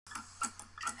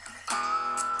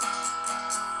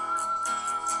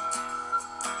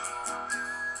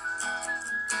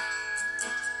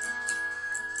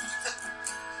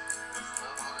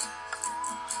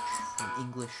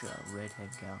Irish redhead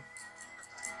gal.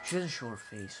 She doesn't show her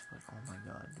face, but oh my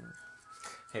god, dude.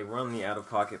 Hey, we're on the Out of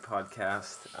Pocket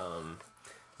podcast.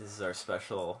 This is our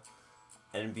special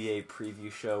NBA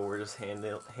preview show. We're just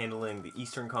handling the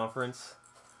Eastern Conference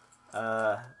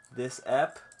this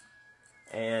ep.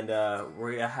 And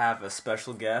we're going to have a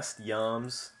special guest,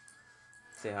 Yams.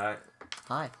 Say hi.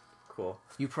 Hi. Cool.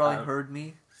 You probably heard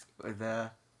me with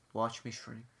Watch Me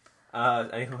Stream.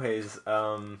 Anyways,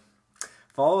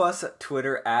 follow us at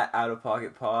Twitter at Out of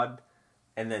Pocket Pod,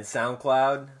 and then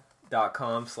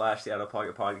SoundCloud.com/the Out of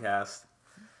Pocket Podcast.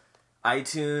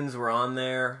 iTunes, we're on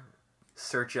there.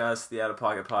 Search us, the Out of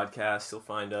Pocket Podcast. You'll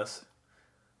find us.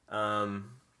 And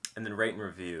then rate and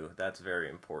review. That's very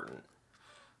important.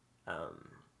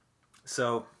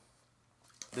 So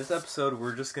this episode,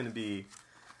 we're just going to be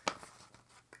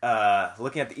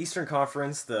looking at the Eastern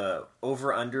Conference, the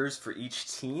over-unders for each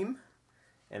team,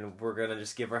 and we're going to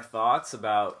just give our thoughts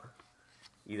about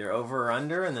either over or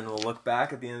under, and then we'll look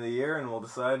back at the end of the year and we'll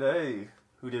decide, hey,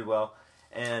 who did well.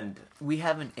 And we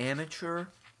have an amateur,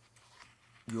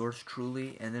 yours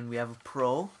truly, and then we have a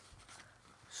pro,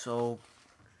 so,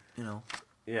 you know.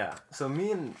 Yeah, so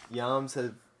me and Yams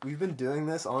we've been doing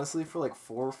this, honestly, for like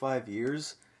 4 or 5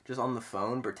 years, just on the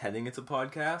phone, pretending it's a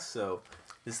podcast, so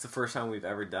this is the first time we've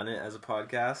ever done it as a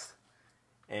podcast,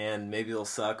 and maybe it'll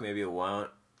suck, maybe it won't.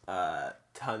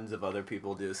 Tons of other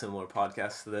people do similar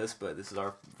podcasts to this, but this is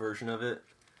our version of it,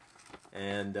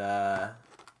 and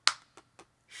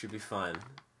should be fun.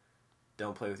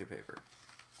 Don't play with your paper.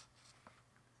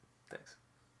 Thanks.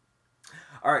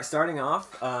 Alright, starting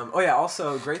off,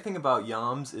 also, great thing about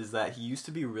Yams is that he used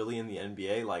to be really in the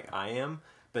NBA like I am,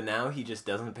 but now he just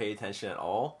doesn't pay attention at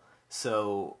all,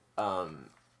 so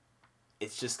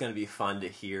it's just going to be fun to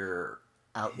hear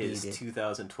Outdated. his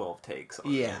 2012 takes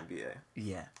on Yeah. the NBA.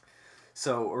 Yeah.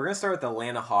 So we're going to start with the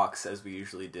Atlanta Hawks, as we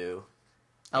usually do.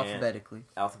 Alphabetically.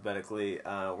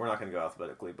 We're not going to go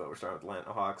alphabetically, but we're starting with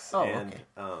Atlanta Hawks. Oh, and,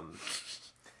 okay.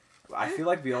 I feel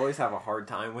like we always have a hard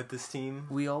time with this team.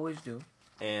 We always do.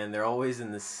 And they're always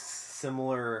in this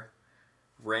similar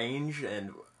range,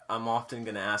 and I'm often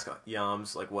going to ask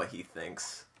Yams like what he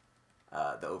thinks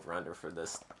the over-under for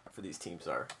these teams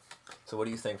are. So what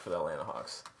do you think for the Atlanta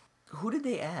Hawks? Who did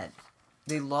they add?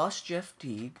 They lost Jeff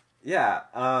Teague.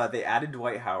 Yeah, they added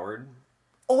Dwight Howard.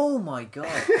 Oh my god.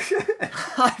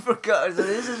 I forgot. So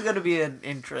this is going to be an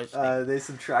interesting. They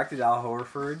subtracted Al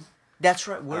Horford. That's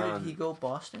right. Where did he go?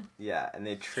 Boston? Yeah, and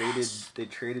they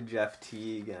traded Jeff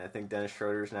Teague, and I think Dennis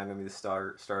Schroeder is now going to be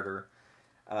the starter.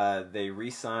 They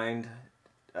re-signed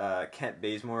Kent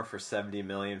Bazemore for $70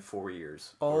 million 4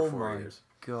 years. Oh 4 my years.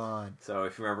 god. So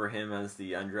if you remember him as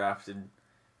the undrafted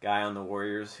guy on the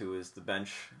Warriors who was the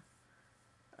bench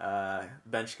guy,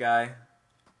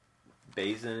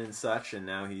 Bazin and such, and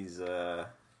now he's going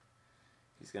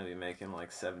to be making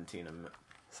like 17 a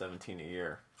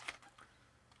year.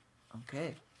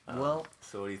 Okay. Well.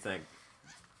 So what do you think?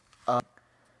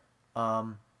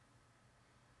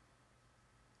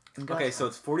 Okay, so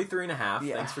it's 43.5.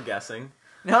 Yeah. Thanks for guessing.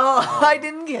 No, I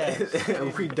didn't guess.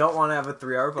 We don't want to have a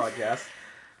 3-hour podcast.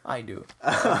 I do.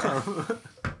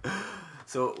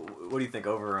 So what do you think,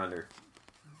 over or under?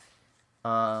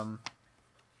 I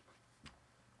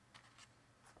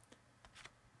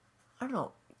don't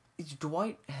know. Is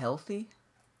Dwight healthy?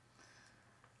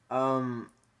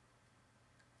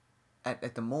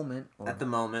 At the moment? Or? At the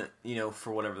moment,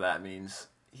 for whatever that means.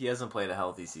 He hasn't played a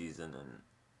healthy season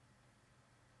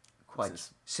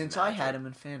since I had him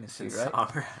in fantasy,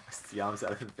 right? Yams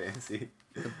had him in fantasy.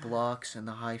 The blocks and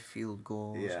the high field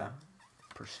goals. Yeah.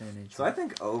 Percentage. So I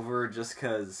think over just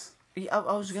because I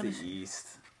was going to say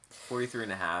East.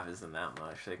 43.5 isn't that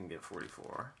much. They can get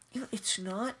 44. It's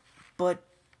not, but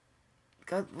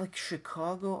like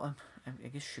Chicago, I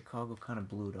guess Chicago kind of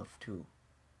blew it up too,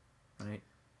 right?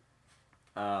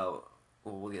 Well,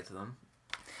 we'll get to them.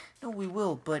 No, we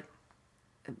will, but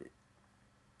I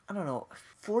don't know.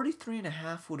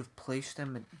 43.5 would have placed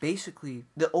them at basically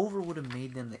the over would have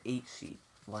made them the 8th seed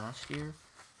last year.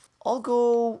 I'll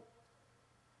go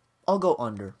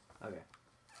under. Okay.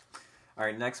 All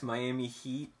right. Next, Miami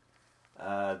Heat.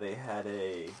 They had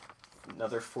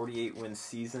another 48-win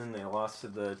season. They lost to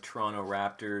the Toronto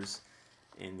Raptors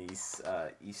in the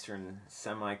Eastern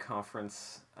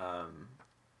Semi-Conference.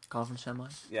 Conference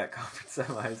semis? Yeah, conference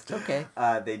semis. Okay.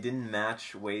 They didn't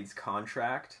match Wade's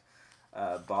contract.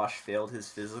 Bosch failed his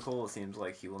physical. It seems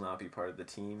like he will not be part of the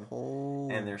team. Oh.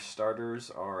 And their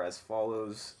starters are as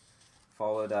follows.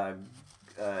 Followed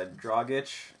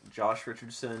Dragic, Josh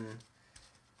Richardson,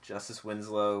 Justice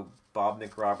Winslow, Bob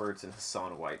McRoberts, and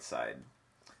Hassan Whiteside.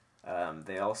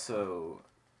 They also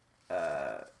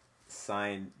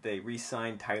They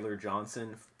re-signed Tyler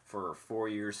Johnson for 4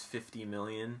 years, $50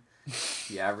 million.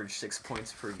 He averaged 6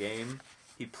 points per game.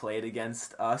 He played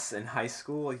against us in high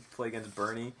school. He played against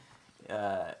Bernie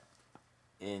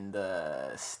in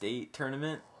the state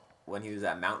tournament when he was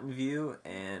at Mountain View,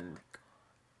 and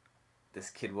this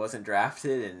kid wasn't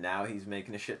drafted, and now he's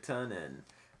making a shit ton, and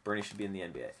Bernie should be in the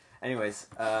NBA. Anyways,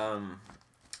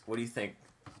 what do you think?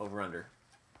 Over under?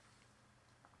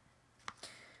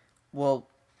 Well,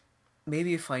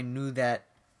 maybe if I knew that,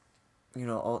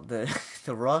 all the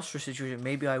roster situation,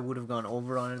 maybe I would have gone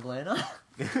over on Atlanta.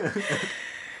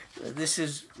 This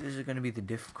is going to be the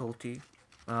difficulty.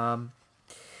 I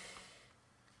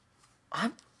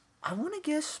want to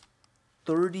guess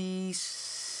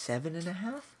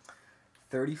 37.5.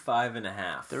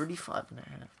 35.5.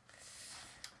 35.5.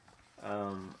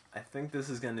 I think this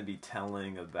is going to be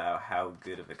telling about how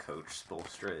good of a coach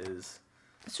Spoelstra is.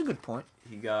 That's a good point.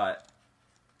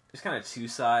 There's kind of two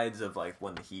sides of, like,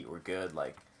 when the Heat were good.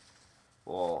 Like,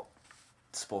 well,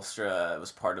 Spoelstra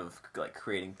was part of, like,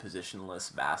 creating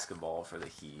positionless basketball for the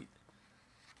Heat.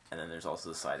 And then there's also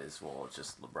the side as, well, it's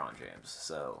just LeBron James.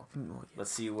 So,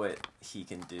 let's see what he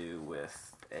can do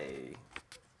with a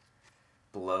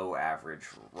below average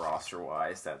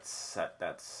roster-wise that's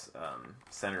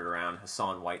centered around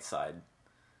Hassan Whiteside.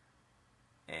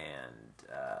 And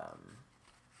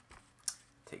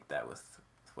take that with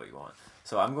what you want.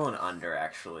 So I'm going under,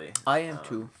 actually. I am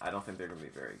too. I don't think they're going to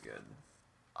be very good.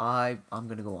 I'm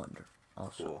going to go under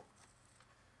also. Cool.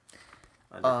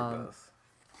 Under for both.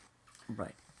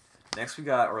 Right. Next we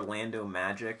got Orlando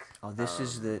Magic. Oh, this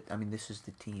is the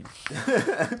team.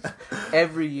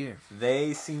 Every year.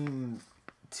 They seem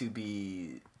to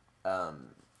be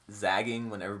zagging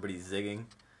when everybody's zigging.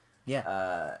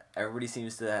 Yeah. Everybody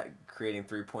seems to creating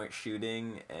 3-point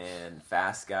shooting and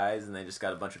fast guys, and they just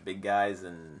got a bunch of big guys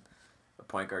and a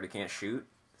point guard who can't shoot.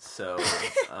 So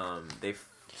they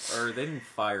didn't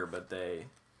fire, but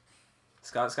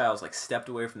Scott Skiles like stepped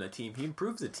away from the team. He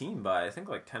improved the team by I think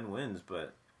like 10 wins,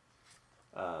 but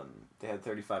they had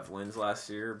 35 wins last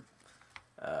year.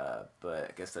 But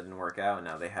I guess that didn't work out, and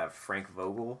now they have Frank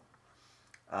Vogel.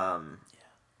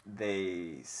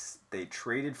 They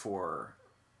traded for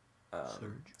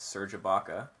Serge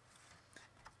Ibaka,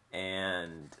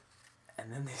 and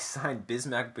then they signed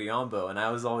Bismack Biyombo, and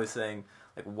I was always saying,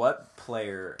 like, what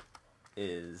player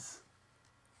does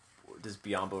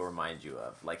Biyombo remind you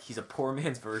of? Like, he's a poor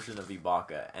man's version of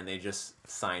Ibaka, and they just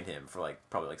signed him for like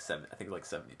probably like 70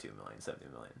 million.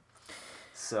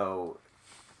 So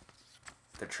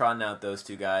they're trotting out those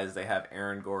two guys. They have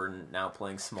Aaron Gordon now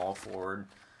playing small forward,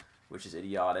 which is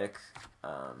idiotic.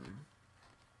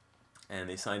 And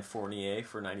they signed Fournier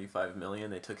for $95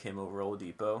 million. They took him over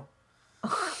Oladipo.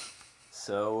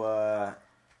 So I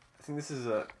think this is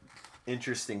a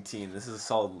interesting team. This is a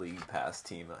solid League Pass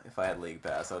team. If I had League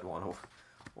Pass, I'd want to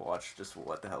watch just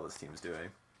what the hell this team's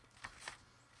doing.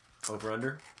 Over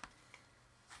under?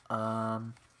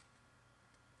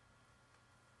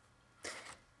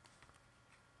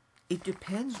 It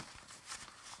depends.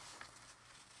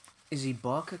 Is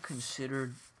Ibaka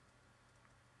considered?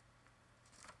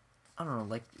 I don't know.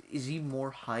 Like, is he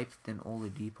more hyped than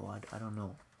Oladipo? I don't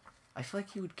know. I feel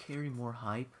like he would carry more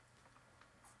hype.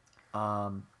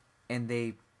 And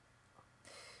they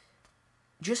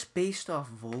just based off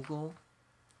Vogel,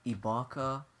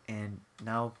 Ibaka, and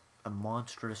now a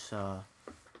monstrous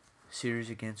series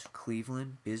against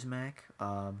Cleveland, Bismack.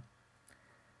 I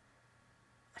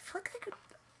feel like they could.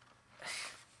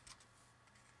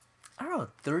 I don't know,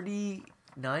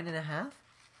 39.5?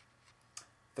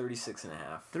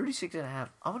 36.5. 36.5.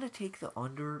 I'm going to take the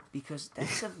under because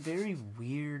that's a very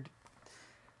weird.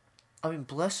 I mean,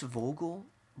 bless Vogel,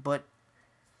 but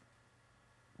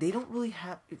they don't really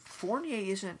have. Fournier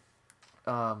isn't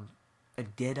a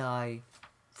dead eye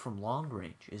from long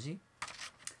range, is he?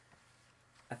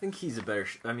 I think he's a better.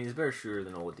 He's a better shooter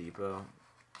than Oladipo.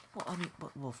 Well, I mean,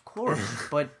 well, of course,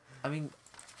 but I mean,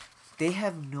 they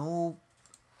have no.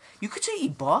 You could say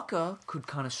Ibaka could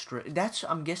kind of stretch. That's,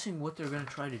 I'm guessing, what they're going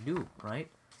to try to do, right?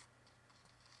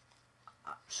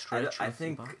 I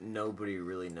think Ibaka? Nobody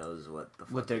really knows what the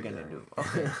fuck what they're going to do.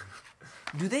 Okay.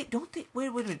 Don't they, wait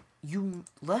a minute. You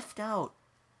left out,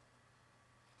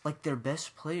 like, their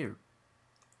best player,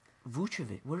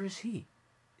 Vucevic. Where is he?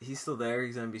 He's still there.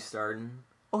 He's going to be starting.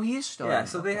 Oh, he is starting. Yeah,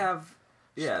 so okay. They have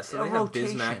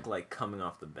Bismack, like, coming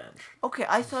off the bench. Okay,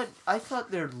 I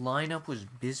thought their lineup was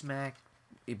Bismack,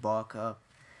 Ibaka.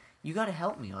 You gotta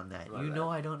help me on that. You know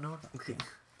I don't know.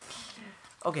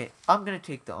 Okay, I'm gonna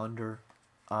take the under.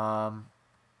 I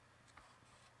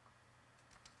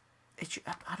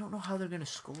don't know how they're gonna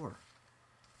score.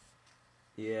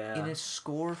 Yeah. in a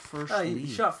score first He league.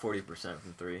 shot 40%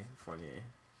 from three, Fournier.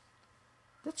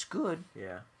 That's good.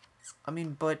 Yeah. I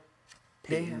mean, but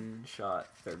they have, Payton shot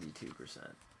 32%.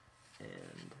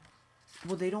 And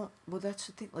well, they don't. Well, that's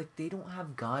the thing. Like, they don't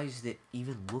have guys that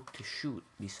even look to shoot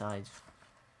besides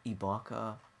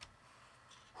Ibaka,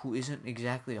 who isn't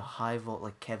exactly a high vote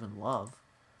like Kevin Love.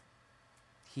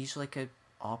 He's like a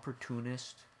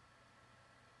opportunist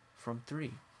from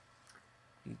three.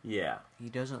 yeah. He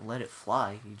doesn't let it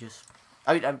fly. He just.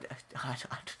 I mean,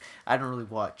 I don't really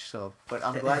watch, so. But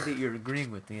I'm glad that you're agreeing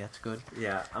with me. That's good.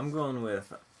 Yeah, I'm going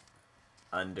with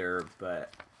under,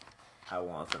 but I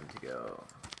want them to go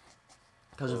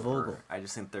Because of over. Vogel. I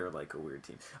just think they're like a weird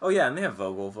team. Oh yeah, and they have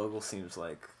Vogel. Vogel seems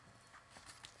like.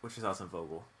 What's your thoughts on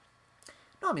Vogel?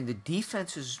 No, I mean, the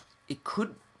defense is. It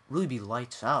could really be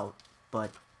lights out, but.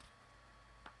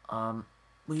 Well,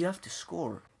 you have to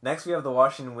score. Next, we have the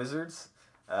Washington Wizards.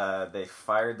 They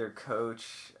fired their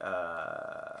coach.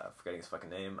 Forgetting his fucking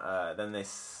name. Then they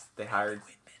hired.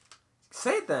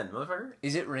 Say it then, motherfucker.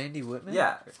 Is it Randy Whitman?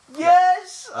 Yeah.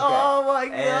 Yes! Okay. Oh my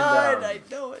god! And, I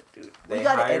know it, dude. They We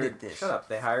gotta hired, edit this. Shut up.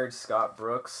 They hired Scott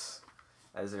Brooks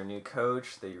as their new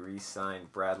coach. They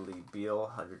re-signed Bradley Beal,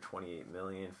 $128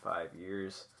 million, 5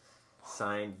 years.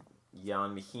 Signed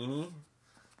Jan Mahinmi.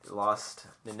 They lost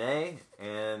Nene,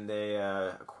 and they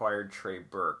acquired Trey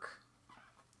Burke.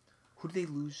 Who did they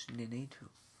lose Nene to?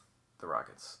 The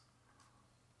Rockets.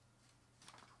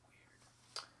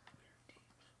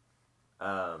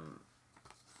 How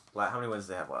many wins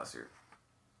did they have last year?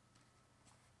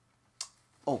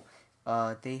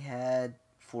 They had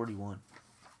 41.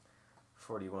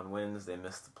 41 wins. They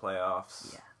missed the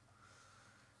playoffs. Yeah.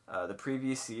 The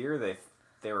previous year,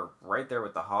 they were right there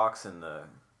with the Hawks in the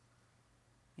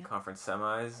conference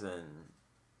semis, and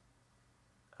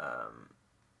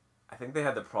I think they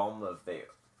had the problem of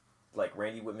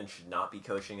Randy Whitman should not be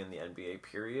coaching in the NBA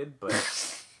period, but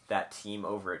that team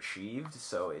overachieved,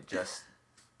 so it just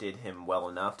did him well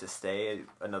enough to stay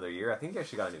another year. I think he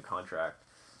actually got a new contract,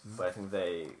 but I think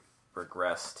they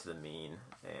regressed to the mean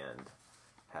and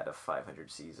had a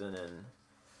 500 season, and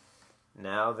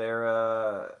now they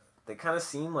kind of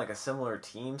seem like a similar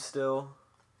team still.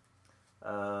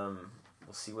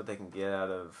 We'll see what they can get out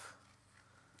of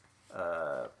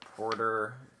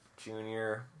Porter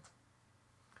Jr.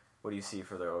 What do you see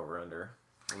for their over-under?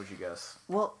 What would you guess?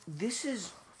 Well, this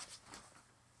is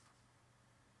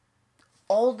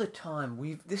all the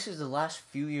time. This is the last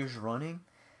few years running.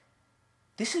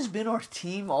 This has been our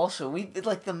team also. We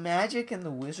like the Magic and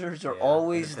the Wizards are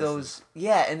always those.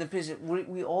 Yeah, and the Pistons.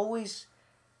 We always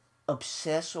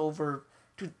obsess over.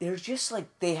 Dude, they're just like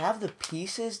they have the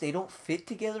pieces. They don't fit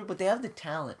together, but they have the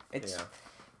talent.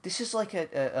 This is like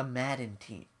a Madden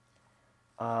team.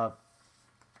 And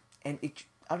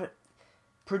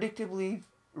predictably,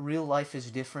 real life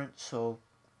is different, so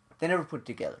they never put it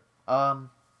together.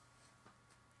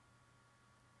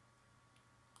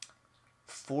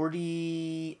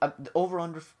 40 over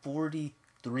under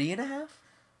 43 and a half?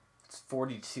 It's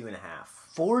 42 and a half.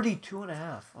 42 and a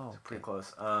half. Oh, okay. Pretty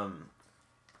close.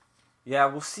 Yeah,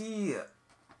 we'll see.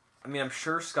 I mean, I'm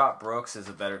sure Scott Brooks is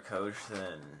a better coach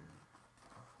than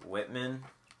Whitman.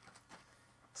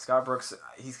 Scott Brooks,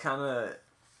 he's kind of,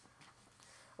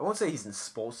 I won't say he's in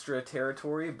Spoelstra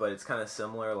territory, but it's kind of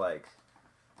similar, like,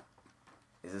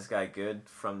 is this guy good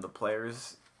from the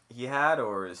players he had,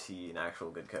 or is he an actual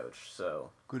good coach?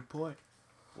 So Good point.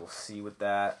 we'll see with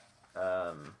that.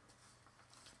 Going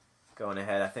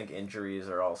ahead, I think injuries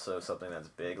are also something that's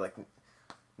big. Like,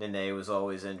 Nene was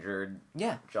always injured.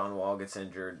 Yeah. John Wall gets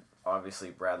injured. Obviously,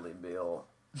 Bradley Beal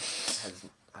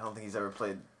I don't think he's ever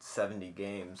played 70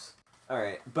 games. All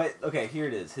right, but okay, here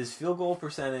it is. His field goal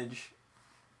percentage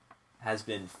has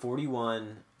been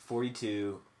 41,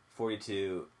 42,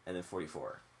 42, and then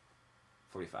 44.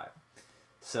 45.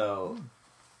 So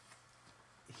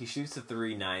he shoots the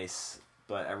three nice,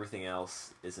 but everything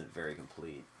else isn't very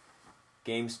complete.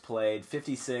 Games played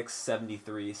 56,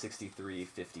 73, 63,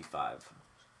 55.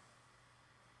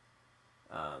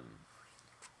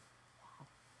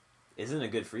 Isn't a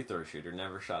good free throw shooter,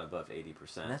 never shot above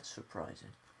 80%. That's surprising.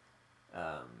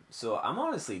 So I'm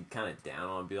honestly kind of down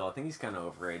on Beal. I think he's kind of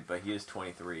overrated, but he is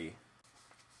 23.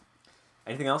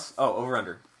 Anything else? Oh,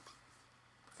 over-under.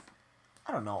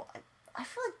 I don't know. I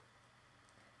feel like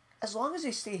as long as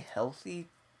they stay healthy,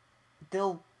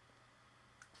 they'll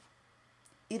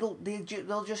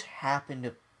just happen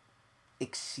to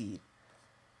exceed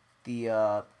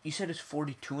the you said it's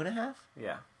 42 and a half?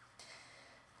 Yeah.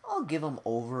 I'll give them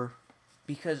over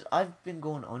because I've been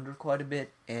going under quite a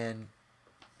bit, and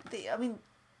they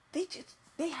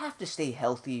have to stay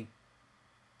healthy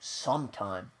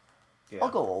sometime Yeah. I'll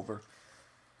go over.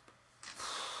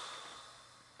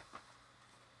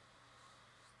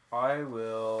 I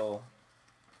will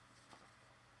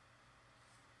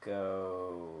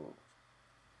go.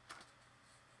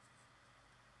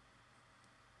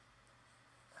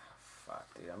 Fuck,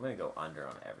 dude. I'm going to go under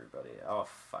on everybody. Oh,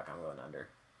 fuck. I'm going under.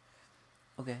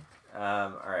 Okay.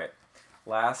 Alright.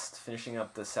 Last, finishing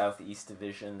up the Southeast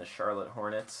Division, the Charlotte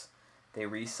Hornets. They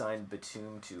re-signed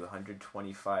Batum to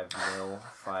 125 mil,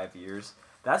 5 years.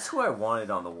 That's who I wanted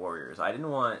on the Warriors. I didn't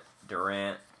want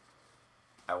Durant.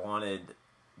 I wanted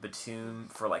Batum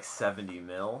for like 70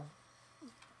 mil.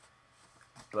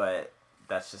 But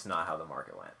that's just not how the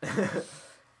market went.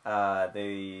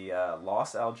 They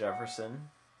lost Al Jefferson.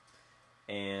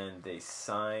 And they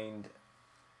signed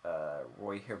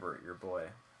Roy Hibbert, your boy.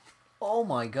 Oh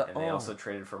my god. And they also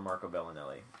traded for Marco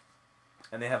Bellinelli.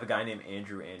 And they have a guy named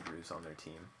Andrew Andrews on their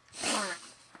team.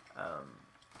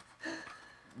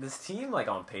 This team, like,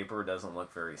 on paper, doesn't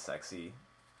look very sexy.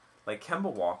 Like,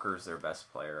 Kemba Walker's their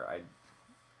best player.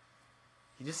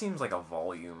 He just seems like a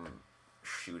volume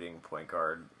shooting point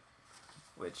guard,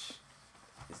 which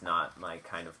is not my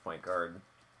kind of point guard.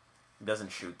 He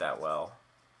doesn't shoot that well.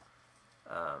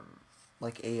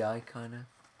 Like AI, kind of?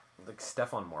 Like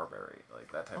Stephon Marbury,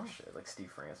 like that type of shit. Like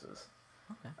Steve Francis.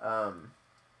 Okay.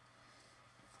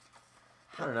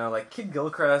 I don't know, like Kid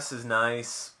Gilchrist is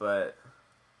nice, but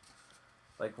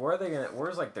like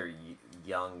where's like their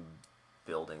young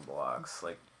building blocks?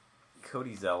 Like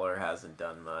Cody Zeller hasn't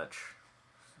done much.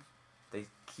 They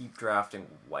keep drafting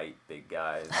white big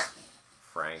guys.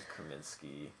 Frank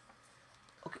Kaminsky.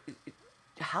 Okay,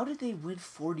 how did they win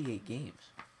 48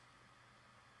 games?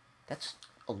 That's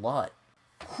a lot.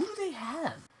 Who do they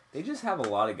have? They just have a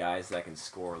lot of guys that can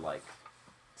score like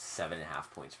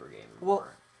 7.5 points per game. Well,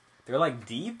 they're like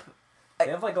deep. They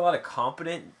have like a lot of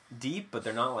competent deep, but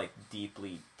they're not like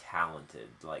deeply talented.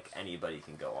 Like anybody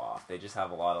can go off. They just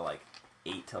have a lot of like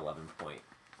 8 to 11 point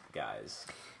guys.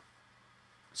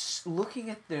 Looking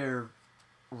at their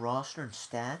roster and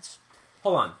stats.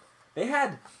 Hold on. They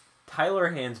had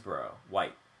Tyler Hansbrough,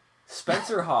 white.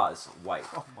 Spencer Hawes, white.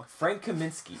 Frank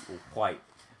Kaminsky, white.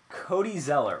 Cody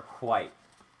Zeller, white.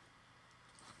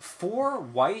 4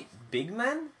 white big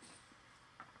men?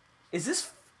 Is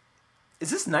this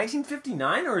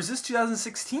 1959 or is this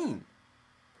 2016?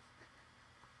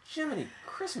 Jiminy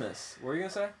Christmas. What were you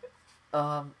gonna say?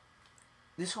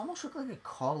 This almost looked like a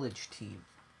college team.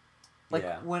 Like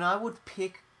yeah. when I would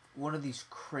pick one of these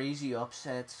crazy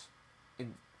upsets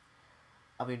in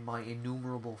my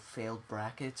innumerable failed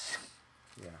brackets.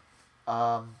 Yeah.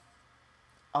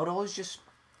 I would always just,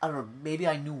 I don't know, maybe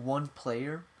I knew one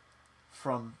player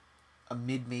from a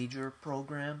mid-major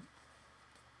program.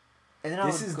 And then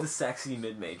this is the sexy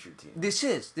mid-major team. This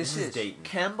is Dayton.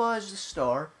 Kemba is the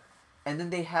star, and then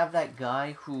they have that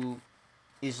guy who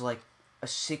is like a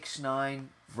 6'9"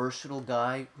 versatile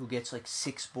guy who gets like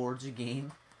 6 boards a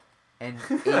game and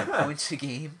 8 points a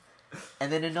game.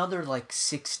 And then another like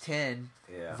 6'10"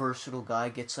 versatile guy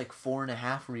gets like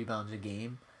 4.5 rebounds a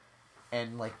game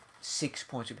and like 6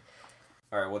 points a game.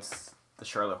 Alright, what's the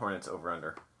Charlotte Hornets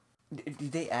over-under?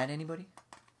 Did they add anybody?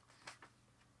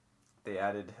 They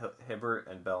added Hibbert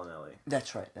and Bellinelli.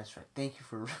 That's right. Thank you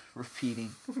for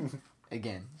repeating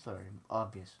again. Sorry,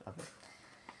 obvious.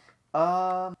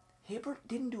 Hibbert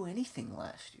didn't do anything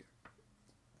last year.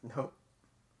 Nope.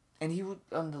 And he would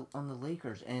on the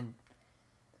Lakers, and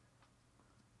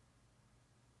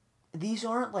these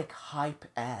aren't like hype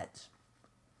ads.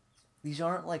 These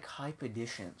aren't like hype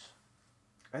additions.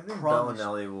 I think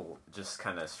Bellinelli will just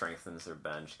kind of strengthens their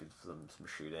bench, gives them some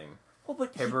shooting. Well,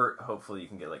 but Hibbert, hopefully you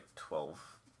can get like 12.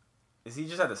 Is he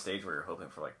just at the stage where you're hoping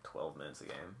for like 12 minutes a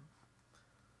game?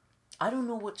 I don't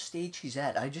know what stage he's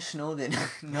at. I just know that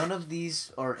none of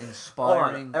these are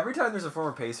inspiring. Hold on. Every time there's a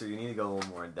former Pacer, you need to go a little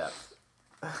more in depth.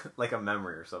 Like a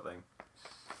memory or something.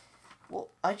 Well,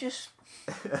 I just...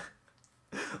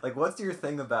 Like, what's your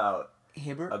thing about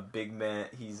Hibbert? A big man,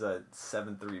 he's a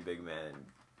 7'3" big man and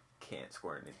can't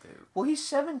score anything. Well, he's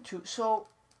 7'2". So,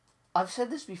 I've said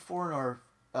this before in our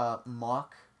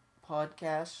mock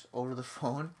podcast over the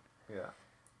phone. Yeah.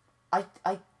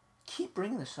 I keep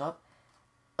bringing this up.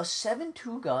 A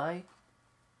 7'2" guy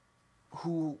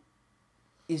who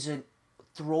is a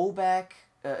throwback,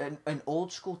 an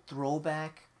old school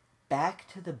throwback, back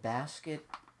to the basket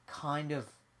kind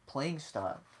of playing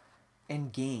style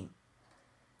and game.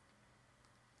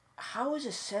 How is a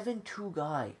 7'2"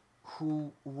 guy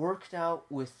who worked out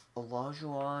with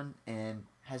Olajuwon and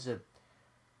has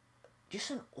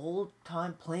just an old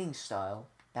time playing style,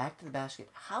 back to the basket,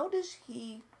 how does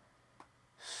he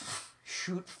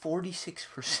shoot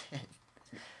 46%?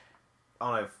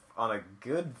 On a on a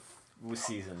good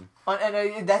season.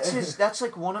 And that's his. That's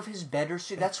like one of his better.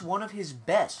 That's one of his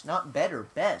best, not better,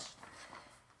 best.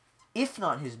 If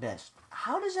not his best,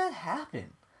 how does that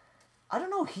happen? I don't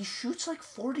know. He shoots like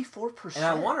 44%. And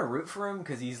I want to root for him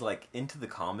because he's like into the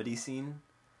comedy scene.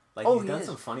 Like he's done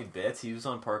some funny bits. He was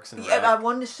on Parks and Rec. Yeah, I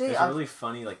wanted to say there's a really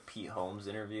funny like Pete Holmes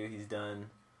interview he's done.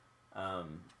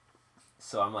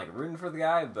 So I'm like rooting for the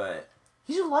guy, but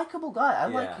he's a likable guy. I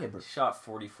like him. Shot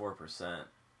 44%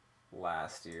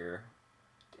 last year.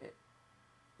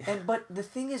 But the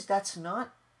thing is, that's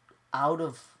not out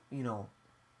of I don't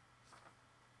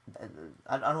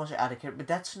want to say out of character, but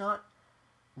that's not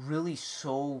really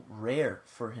so rare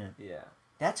for him. Yeah,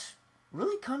 that's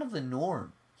really kind of the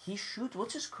norm. He shoots.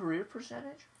 What's his career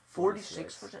percentage?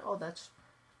 46%. Oh, that's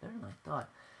better than I thought.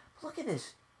 But look at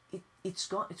this. It's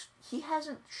gone. He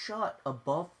hasn't shot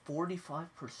above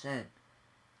 45%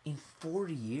 in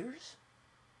 40 years.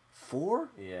 4?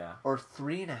 Yeah. Or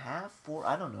 3.5? 4?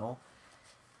 I don't know.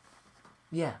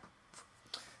 Yeah.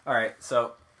 All right.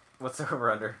 So, what's the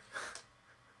over under?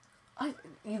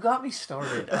 You got me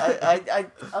started.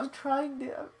 I'm trying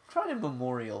to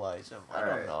memorialize him. I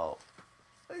don't know.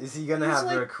 Is he gonna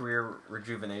have a career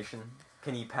rejuvenation?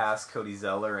 Can he pass Cody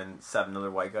Zeller and 7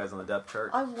 other white guys on the depth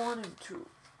chart? I want him to.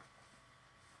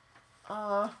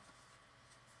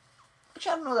 Which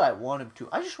I don't know that I want him to.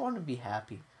 I just want him to be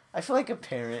happy. I feel like a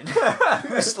parent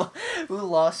who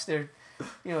lost their,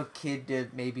 kid to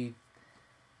maybe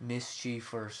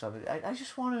mischief or something. I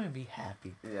just want him to be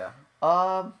happy. Yeah.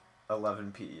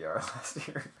 11 PER last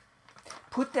year.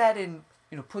 Put that in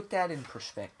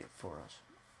perspective for us.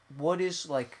 What is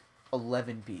like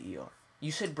 11 PER?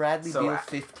 You said Bradley Beal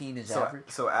 15 is average.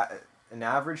 So an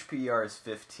average PER is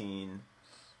 15.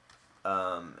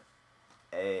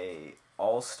 A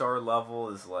all-star level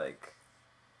is like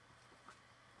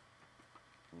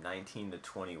 19 to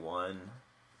 21,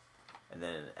 and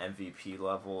then an MVP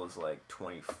level is like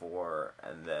 24,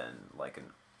 and then like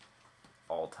an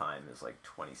all-time is like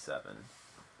 27,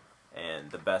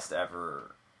 and the best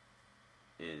ever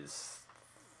is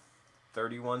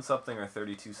 31 something or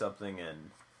 32 something,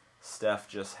 and Steph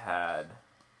just had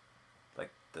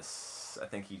like this. I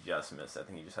think he just missed. I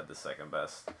think he just had the second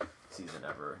best season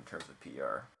ever in terms of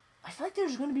PR. I feel like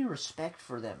there's going to be respect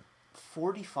for them.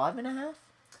 45.5?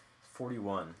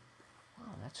 41. Wow,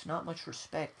 that's not much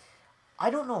respect.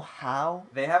 I don't know how.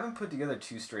 They haven't put together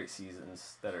 2 straight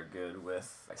seasons that are good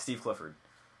with Steve Clifford.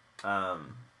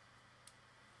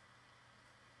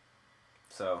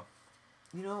 So,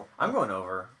 I'm going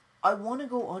over. I want to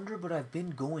go under, but I've been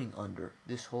going under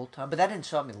this whole time. But that didn't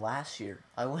stop me last year.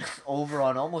 I went over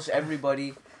on almost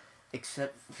everybody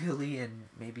except Philly and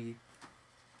maybe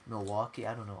Milwaukee.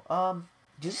 I don't know.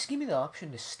 Just give me the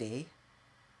option to stay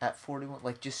at 41.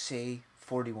 Like, just say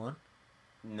 41.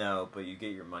 No, but you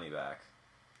get your money back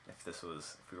if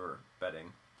we were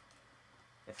betting,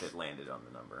 if it landed on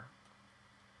the number.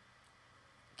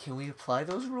 Can we apply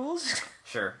those rules?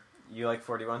 Sure. You like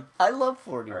 41? I love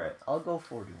 41. All right. I'll go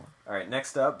 41. All right,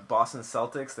 next up, Boston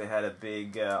Celtics. They had a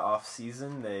big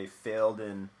off-season. They failed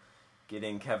in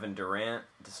getting Kevin Durant,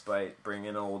 despite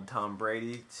bringing old Tom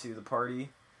Brady to the party.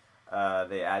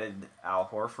 They added Al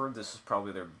Horford. This was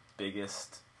probably their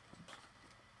biggest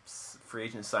free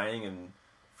agent signing in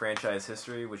franchise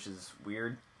history, which is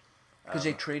weird. Because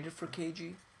they traded for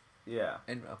KG? Yeah.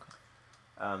 And okay.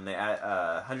 They add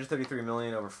 $133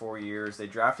 million over 4 years. They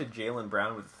drafted Jaylen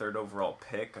Brown with the 3rd overall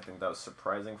pick. I think that was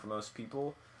surprising for most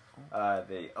people.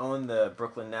 They own the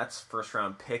Brooklyn Nets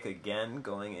first-round pick again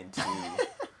going into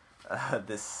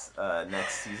this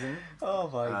next season. Oh,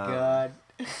 my God.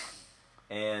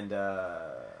 And,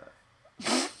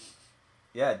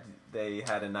 yeah, they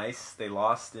had they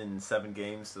lost in 7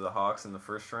 games to the Hawks in the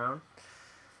first round.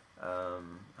 How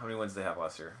many wins did they have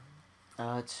last year?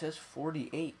 It says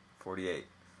 48. 48.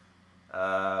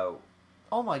 Oh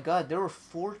my God, there were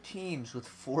 4 teams with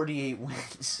 48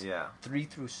 wins. Yeah. 3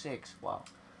 through 6. Wow.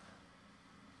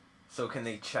 So can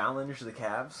they challenge the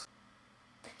Cavs?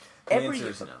 The answer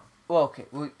is no. Well, okay.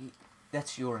 Well,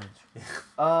 that's your answer.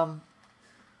 I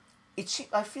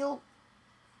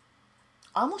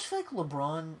almost feel like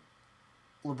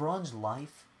LeBron's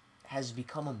life has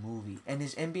become a movie, and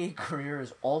his NBA career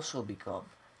has also become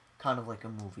kind of like a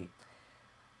movie.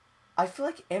 I feel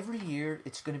like every year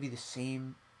it's going to be the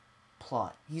same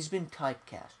plot. He's been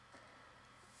typecast.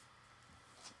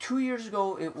 2 years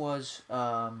ago it was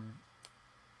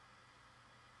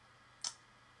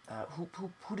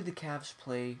who did the Cavs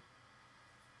play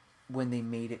when they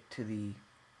made it to the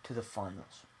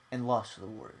finals and lost to the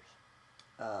Warriors?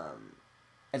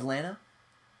 Atlanta?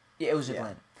 Yeah, it was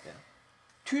Atlanta. Yeah.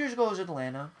 2 years ago it was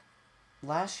Atlanta.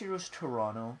 last year was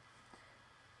Toronto.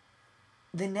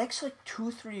 The next, like,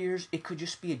 2-3 years, it could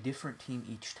just be a different team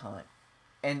each time.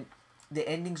 And the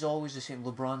ending's always the same.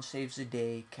 LeBron saves the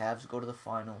day, Cavs go to the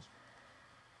finals.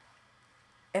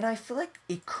 And I feel like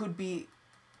it could be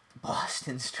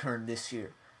Boston's turn this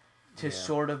year to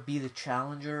sort of be the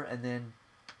challenger, and then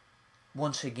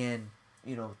once again,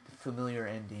 familiar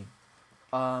ending.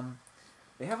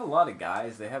 They have a lot of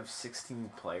guys. They have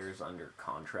 16 players under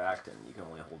contract, and you can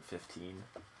only hold 15.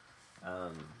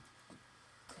 So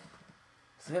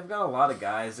they've got a lot of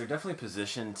guys. They're definitely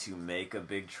positioned to make a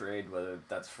big trade, whether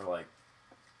that's for like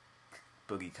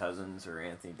Boogie Cousins or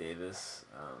Anthony Davis.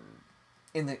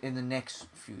 In the next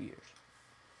few years.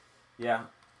 Yeah,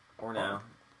 or now,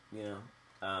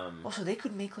 Also, they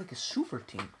could make like a super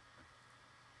team.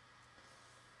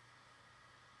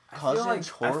 I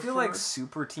feel like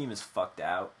super team is fucked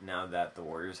out now that the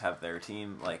Warriors have their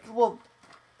team. Like, well,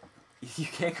 you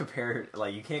can't compare.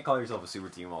 Like, you can't call yourself a super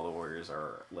team while the Warriors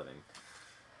are living.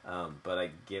 But I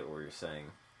get what you're saying.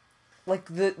 Like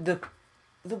but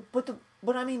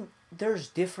I mean, there's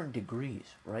different degrees,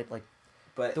 right? Like,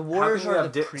 but the Warriors are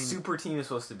the super team is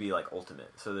supposed to be like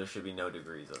ultimate, so there should be no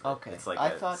degrees of it. Okay, it's like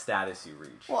status you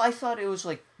reach. Well, I thought it was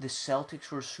like the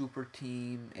Celtics were a super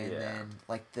team, and then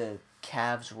like the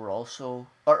Cavs were also,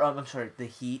 or I'm sorry, the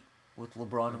Heat with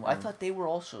LeBron. Mm-hmm. I thought they were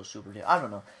also a super team. I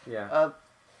don't know. Yeah.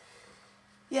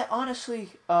 Yeah.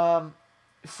 Honestly,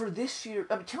 for this year,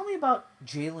 tell me about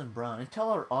Jaylen Brown, and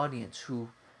tell our audience who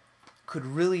could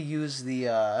really use the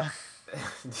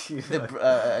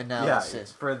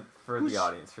analysis. Yeah, for the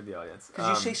audience. Because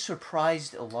you say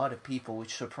surprised a lot of people,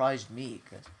 which surprised me.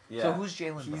 So who's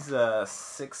Jaylen Brown? He's a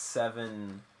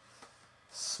 6'7"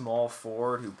 small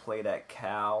forward who played at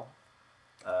Cal.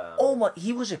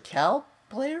 He was a Cal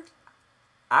player?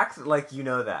 Act like you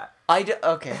know that.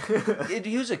 Okay.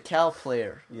 He was a Cal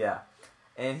player. Yeah.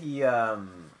 And he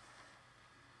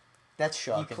that's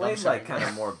shocking. He played like kind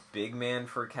of more big man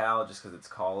for Cal just because it's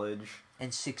college.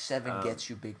 And 6'7" gets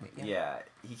you big man. Yeah,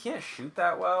 he can't shoot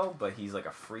that well, but he's like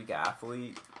a freak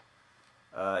athlete.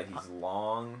 He's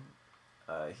long.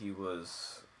 He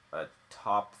was a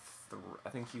top I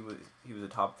think he was a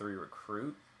top 3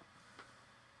 recruit.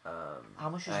 How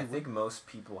much is he? I think most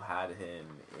people had him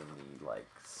in the like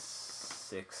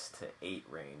 6 to 8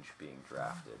 range being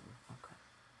drafted. Okay.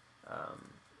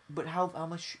 But how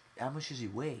much does he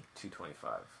weigh?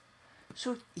 225.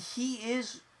 So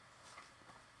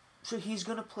he's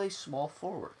gonna play small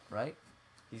forward, right?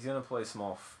 He's gonna play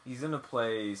small. He's gonna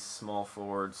play small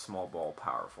forward, small ball,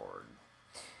 power forward.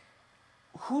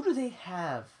 Who do they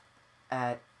have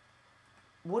at?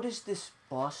 What is this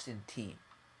Boston team?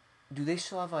 Do they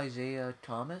still have Isaiah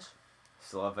Thomas?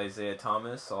 Still have Isaiah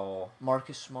Thomas.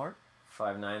 Marcus Smart.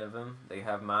 5'9" of him. They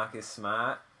have Marcus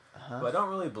Smart, who I don't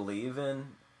really believe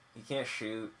in. He can't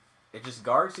shoot. It just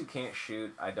guards who can't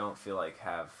shoot. I don't feel like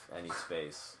have any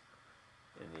space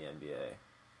in the NBA.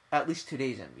 At least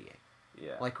today's NBA.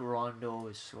 Yeah. Like Rondo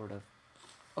is sort of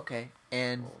okay,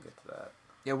 and we'll get to that.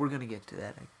 Yeah, we're gonna get to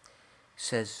that.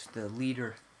 Says the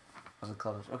leader of the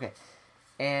club. Okay,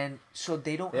 and so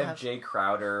they have Jay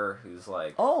Crowder, who's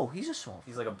like he's a small.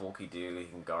 He's like a bulky dude. He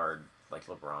can guard like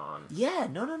LeBron. Yeah,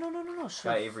 no. So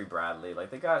got Avery Bradley. Like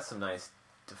they got some nice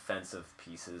defensive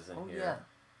pieces in here.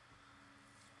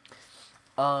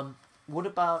 Yeah. What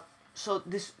about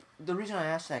the reason I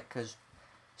asked that because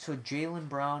Jaylen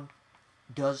Brown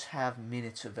does have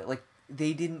minutes of it. Like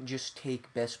they didn't just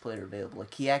take best player available.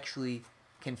 Like he actually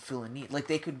can fill a need. Like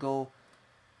they could go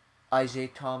Isaiah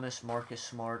Thomas, Marcus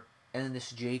Smart, and then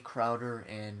this Jay Crowder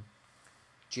and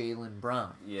Jaylen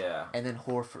Brown. Yeah. And then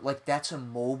Horford. Like that's a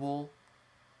mobile,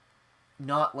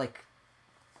 not like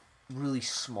really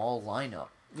small lineup.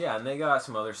 Yeah, and they got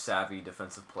some other savvy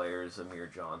defensive players. Amir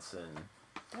Johnson.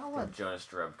 Jonas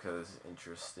Jerebko is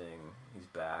interesting. He's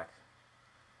back.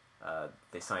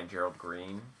 They signed Gerald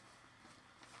Green.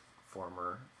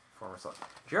 Former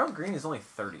Gerald Green is only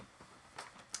 30.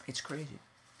 It's crazy.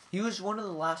 He was one of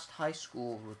the last high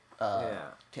school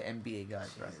to NBA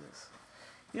guys, right?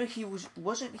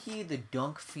 Wasn't he the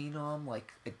dunk phenom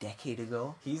like a decade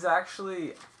ago? He's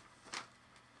actually,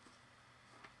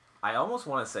 I almost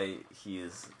want to say he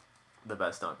is the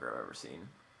best dunker I've ever seen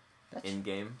in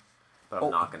game, but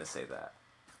I'm not going to say that.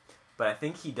 But I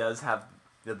think he does have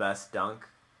the best dunk.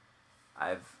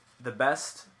 The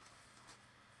best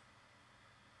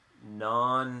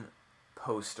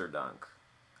non-poster dunk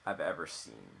I've ever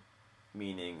seen,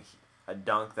 meaning a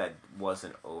dunk that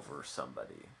wasn't over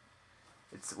somebody.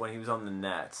 It's when he was on the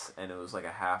Nets, and it was like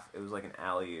it was like an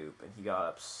alley-oop, and he got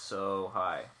up so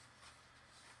high.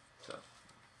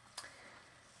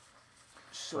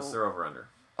 So what's their over-under?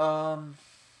 Um,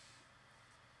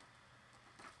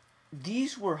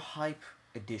 these were hype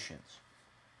additions.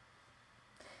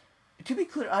 To be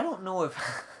clear, I don't know if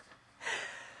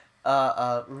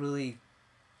really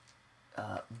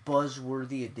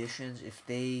buzzworthy additions, if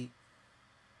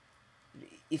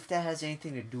that has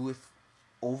anything to do with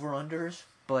over-unders,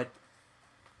 but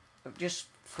just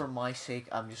for my sake,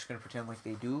 I'm just going to pretend like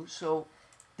they do. So,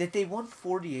 that they won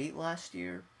 48 last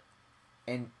year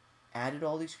and added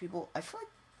all these people, I feel like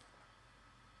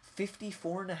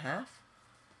 54 and a half.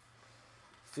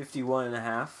 51 and a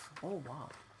half. Oh, wow.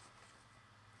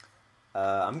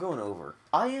 I'm going over.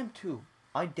 I am too.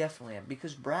 I definitely am,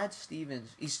 because Brad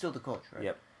Stevens, he's still the coach, right?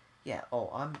 Yep. Yeah. Oh,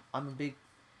 I'm a big.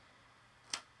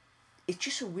 It's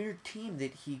just a weird team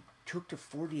that he took to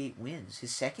 48 wins.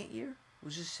 His second year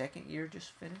was his second year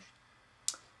just finished.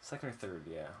 Second or third,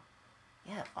 yeah.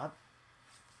 Yeah,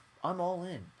 I'm all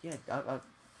in. Yeah,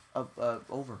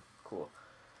 over. Cool.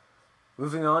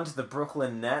 Moving on to the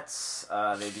Brooklyn Nets.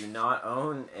 They do not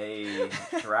own a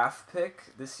draft pick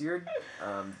this year.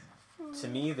 To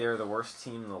me, they're the worst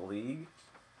team in the league.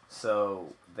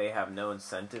 So they have no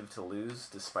incentive to lose,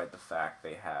 despite the fact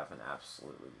they have an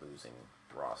absolutely losing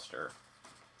roster.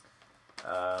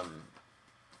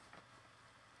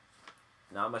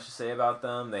 Not much to say about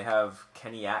them. They have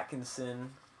Kenny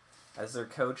Atkinson as their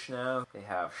coach now. They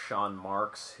have Sean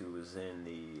Marks, who was in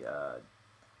the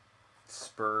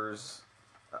Spurs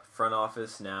front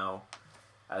office now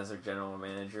as their general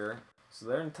manager. So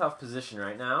they're in a tough position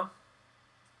right now.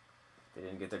 They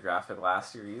didn't get their draft pick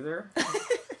last year either.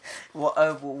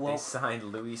 They signed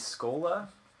Luis Scola.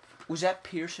 Was that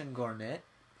Pearson Garnett?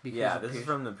 Yeah, this is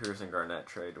from the Pearson Garnett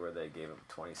trade where they gave up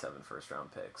 27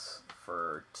 first-round picks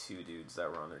for two dudes that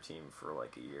were on their team for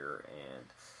like a year and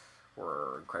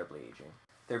were incredibly aging.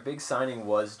 Their big signing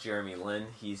was Jeremy Lin.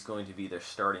 He's going to be their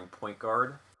starting point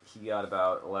guard. He got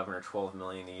about 11 or 12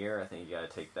 million a year. I think you got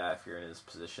to take that if you're in his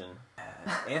position.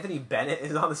 Anthony Bennett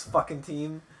is on this fucking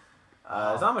team.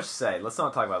 There's not much to say. Let's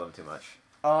not talk about them too much.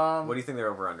 What do you think their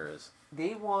over-under is?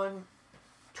 They won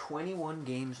 21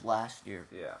 games last year.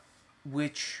 Yeah.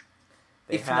 Which,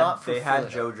 they had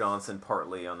Joe Johnson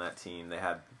partly on that team. They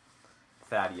had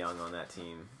Thad Young on that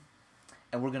team.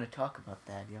 And we're going to talk about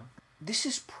Thad Young. This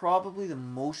is probably the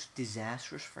most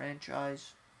disastrous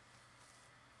franchise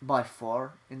by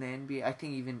far in the NBA. I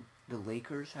think even the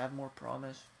Lakers have more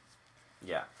promise.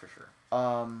 Yeah, for sure.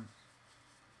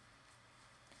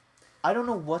 I don't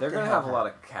know what they're going to have a lot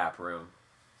of cap room.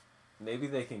 Maybe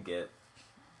they can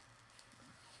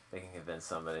convince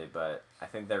somebody, but I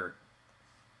think their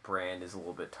brand is a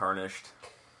little bit tarnished,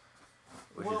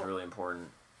 which is really important.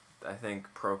 I think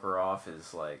Prokhorov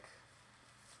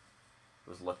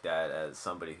was looked at as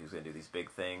somebody who's going to do these big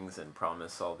things and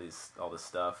promise all this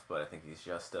stuff, but I think he's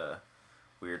just a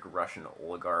weird Russian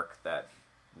oligarch that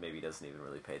maybe doesn't even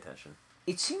really pay attention.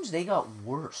 It seems they got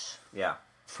worse. Yeah.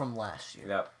 From last year.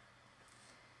 Yep.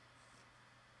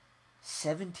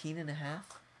 17 and a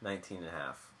half? 19 and a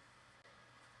half.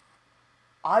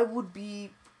 I would be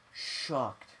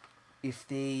shocked if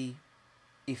they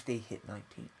hit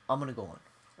 19. I'm going to go on.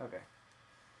 Okay.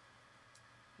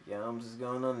 Yums is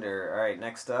going under. All right,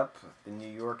 next up, the New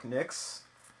York Knicks.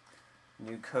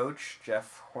 New coach,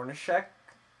 Jeff Hornacek.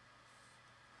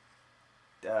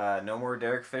 No more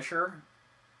Derek Fisher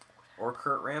or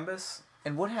Kurt Rambis.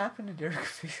 And what happened to Derek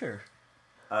Fisher?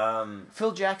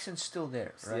 Phil Jackson's still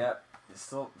there, right? Yep.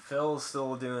 Phil's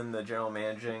still doing the general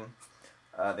managing.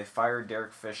 They fired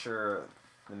Derek Fisher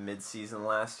the mid-season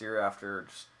last year after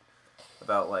just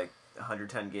about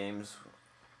 110 games.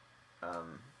 I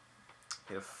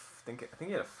think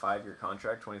he had a 5-year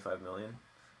contract, $25 million,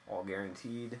 all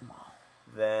guaranteed. Wow.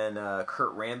 Then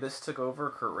Kurt Rambis took over.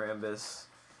 Kurt Rambis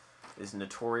is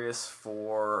notorious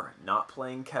for not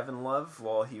playing Kevin Love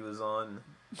while he was on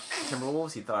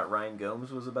Timberwolves. He thought Ryan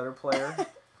Gomes was a better player.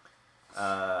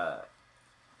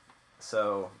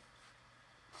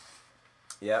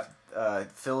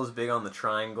 Phil is big on the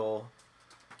triangle.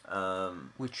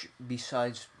 Which,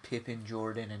 besides Pippen,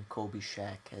 Jordan, and Kobe,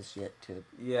 Shaq has yet to...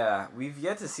 Yeah, we've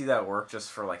yet to see that work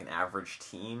just for an average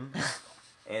team.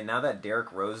 And now that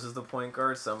Derrick Rose is the point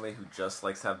guard, somebody who just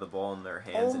likes to have the ball in their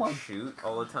hands and shoot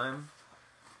all the time,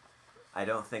 I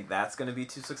don't think that's going to be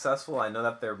too successful. I know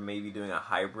that they're maybe doing a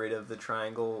hybrid of the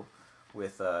triangle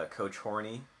with Coach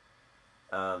Horny.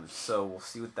 So we'll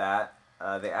see with that.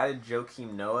 They added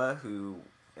Joakim Noah, who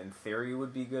in theory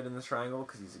would be good in the triangle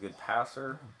because he's a good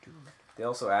passer. They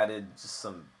also added just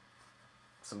some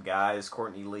guys,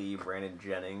 Courtney Lee, Brandon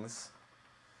Jennings.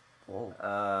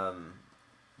 Whoa.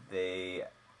 They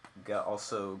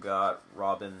also got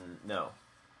Robin... No.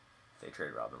 They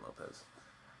traded Robin Lopez.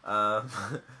 Um,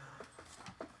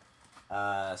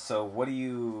 so what do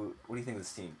you think of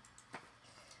this team?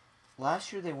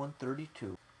 Last year they won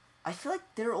 32. I feel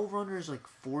like their over-under is like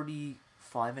 45.5.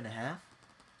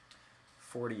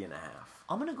 40.5.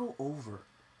 I'm going to go over.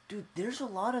 Dude, there's a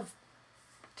lot of...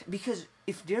 because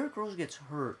if Derrick Rose gets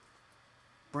hurt,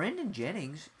 Brandon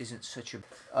Jennings isn't such a...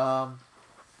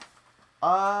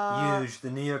 Huge.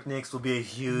 The New York Knicks will be a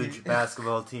huge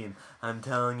basketball team. I'm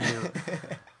telling you.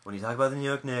 When you talk about the New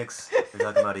York Knicks, you're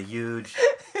talking about a huge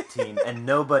team. And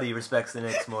nobody respects the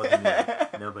Knicks more than me.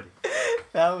 Nobody.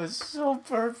 That was so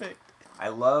perfect. I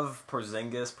love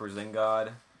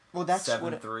Porzingod. Well, that's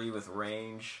 7'3" with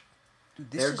range.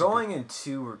 Dude, They're going in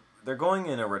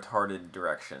a retarded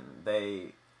direction.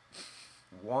 They're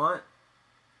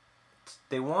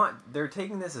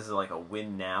taking this as like a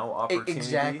win now opportunity.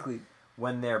 Exactly.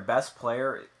 When their best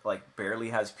player like barely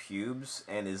has pubes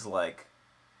and is like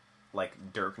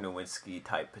Dirk Nowitzki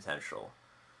type potential.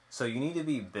 So you need to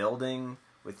be building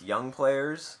with young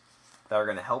players that are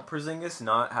going to help Porzingis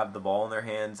not have the ball in their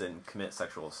hands and commit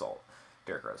sexual assault.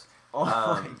 Derrick Rose.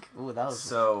 Ooh, that was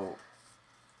so.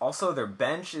 Also, their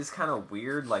bench is kind of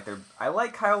weird. Like I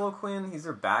like Kyle O'Quinn. He's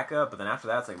their backup, but then after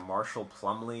that, it's like Marshall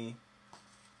Plumlee.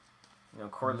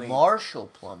 Courtney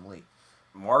Marshall Plumlee.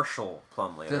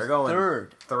 They're going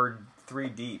third, 3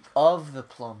 deep of the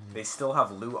Plumlee. They still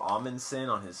have Lou Amundsen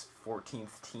on his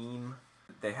 14th team.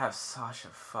 They have Sasha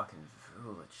fucking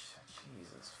Vujic.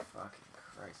 Jesus fucking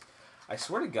Christ! I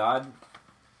swear to God,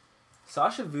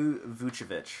 Sasha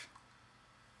Vucevic.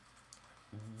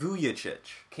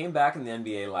 Vujacic came back in the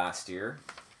NBA last year.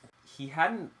 He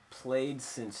hadn't played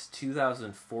since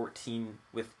 2014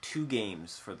 with 2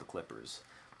 games for the Clippers.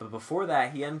 But before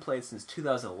that, he hadn't played since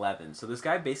 2011. So this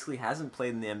guy basically hasn't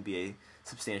played in the NBA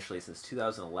substantially since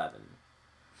 2011.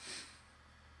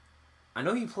 I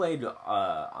know he played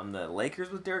on the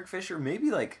Lakers with Derek Fisher. Maybe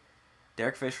like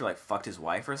Derek Fisher like fucked his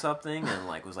wife or something and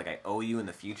like was like, I owe you in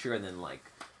the future. And then like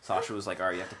Sasha was like, all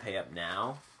right, you have to pay up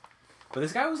now. But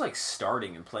this guy was like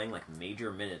starting and playing like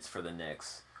major minutes for the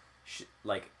Knicks,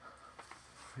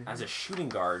 as a shooting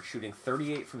guard, shooting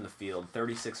 38 from the field,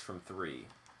 36 from 3,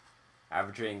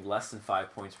 averaging less than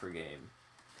 5 points per game.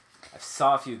 I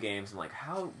saw a few games and like,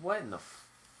 what in the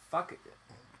fuck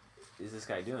is this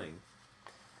guy doing?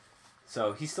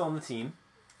 So he's still on the team.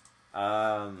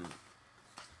 Again,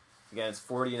 it's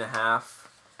 40.5.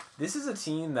 This is a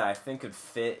team that I think could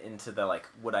fit into the like,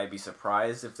 would I be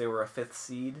surprised if they were a 5th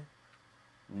seed?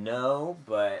 No,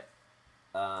 but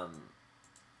I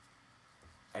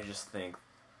just think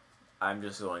I'm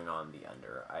just going on the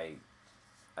under.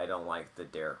 I don't like the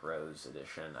Derrick Rose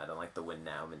edition. I don't like the win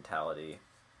now mentality.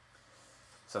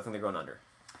 So I think they're going under.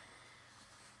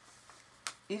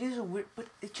 It is a weird, but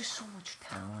it's just so much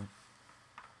talent.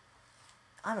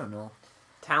 I don't know.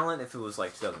 Talent if it was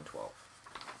like 2012.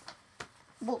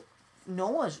 Well,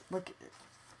 Noah's like,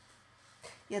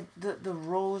 yeah, the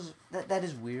Rose that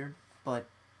is weird, but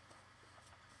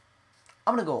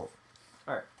I'm gonna go.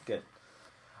 All right, good.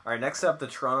 All right, next up, the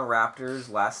Toronto Raptors.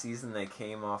 Last season, they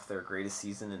came off their greatest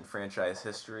season in franchise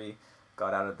history.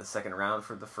 Got out of the second round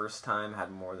for the first time.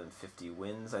 Had more than 50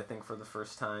 wins, I think, for the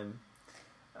first time.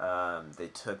 They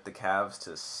took the Cavs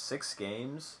to 6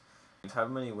 games. How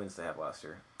many wins did they have last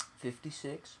year?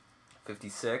 56.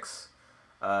 56.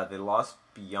 They lost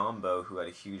Biyombo, who had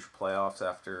a huge playoffs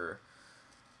after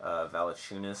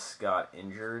Valanciunas got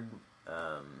injured.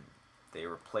 They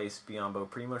replaced Biyombo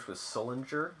pretty much with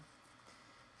Sullinger.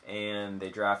 And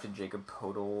they drafted Jacob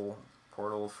Portal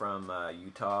from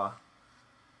Utah.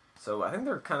 So I think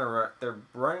they're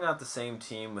running out the same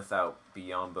team without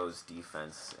Biyombo's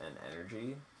defense and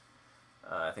energy.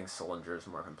 I think Sullinger is a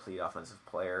more complete offensive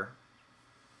player.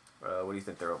 What do you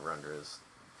think their over-under is?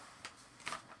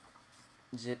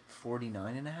 Is it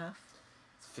 49.5?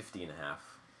 It's 50.5.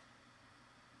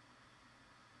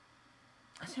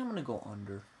 I think I'm gonna go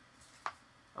under.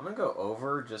 I'm gonna go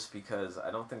over just because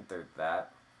I don't think they're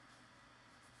that.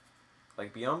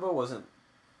 Like Biyombo wasn't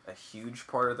a huge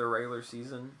part of their regular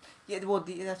season. Yeah, well,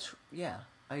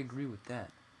 I agree with that.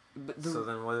 But so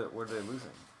then, what are they losing?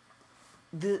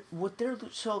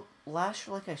 So last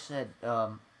year, like I said,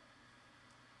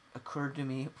 occurred to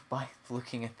me by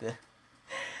looking at the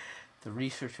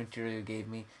research material you gave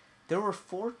me. There were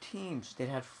 4 teams that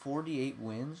had 48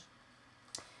 wins,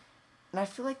 and I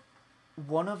feel like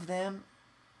one of them,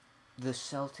 the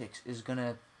Celtics, is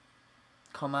gonna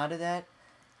come out of that,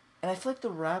 and I feel like the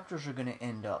Raptors are gonna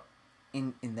end up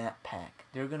in that pack.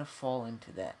 They're gonna fall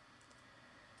into that.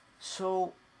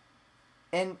 So,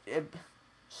 and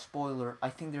spoiler, I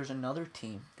think there's another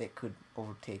team that could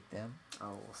overtake them.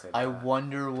 Oh, we'll say that. I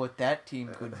wonder what that team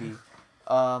could be.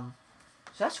 So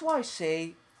that's why I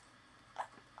say,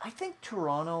 I think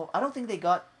Toronto. I don't think they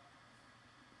got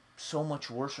so much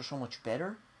worse or so much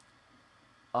better.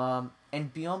 And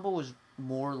Biombo was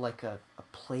more like a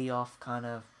playoff kind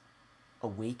of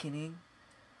awakening.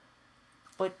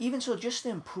 But even so, just the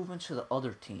improvements to the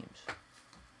other teams.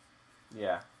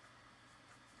 Yeah.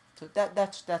 So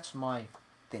that's my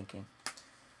thinking.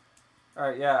 All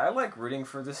right. Yeah, I like rooting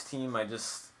for this team. I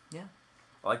Yeah.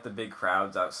 like the big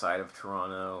crowds outside of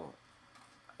Toronto.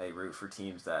 I root for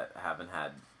teams that haven't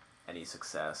had any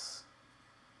success.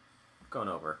 Going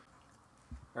over.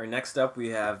 All right, next up we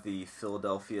have the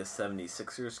Philadelphia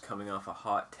 76ers coming off a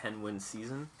hot 10-win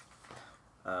season.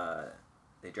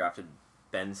 They drafted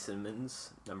Ben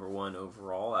Simmons, number 1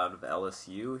 overall, out of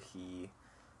LSU. He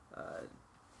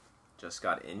just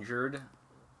got injured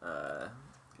and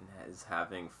is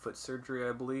having foot surgery,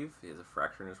 I believe. He has a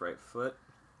fracture in his right foot.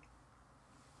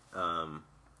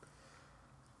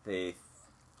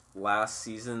 Last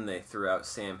season they threw out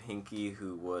Sam Hinkie,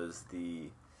 who was the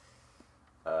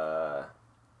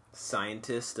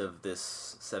scientist of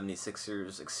this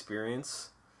 76ers experience.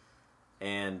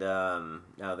 And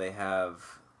now they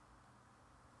have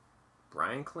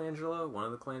Brian Colangelo, one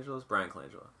of the Colangelos, Brian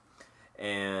Colangelo.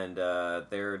 And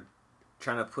they're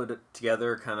trying to put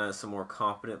together kind of some more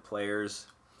competent players.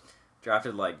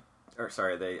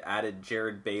 They added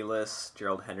Jared Bayless,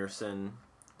 Gerald Henderson,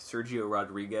 Sergio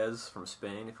Rodriguez from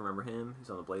Spain, if you remember him. He's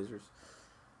on the Blazers.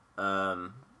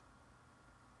 And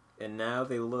now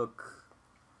they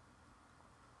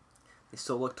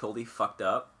still look totally fucked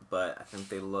up, but I think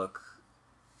they look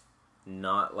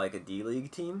not like a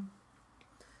D-League team.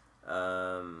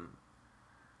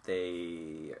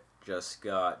 They just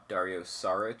got Dario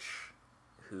Saric,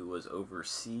 who was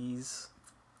overseas,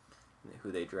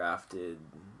 who they drafted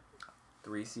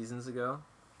 3 seasons ago.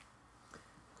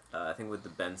 I think with the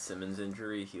Ben Simmons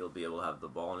injury, he'll be able to have the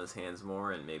ball in his hands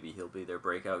more, and maybe he'll be their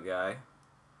breakout guy.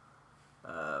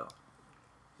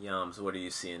 Yams, what are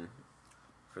you seeing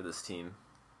for this team?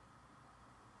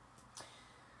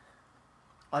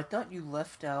 I thought you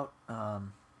left out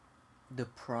the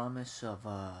promise of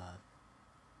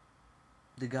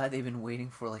the guy they've been waiting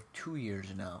for like 2 years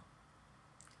now.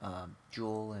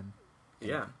 Joel and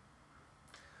yeah.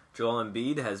 Joel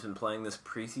Embiid has been playing this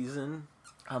preseason.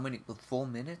 How many with full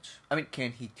minutes? I mean,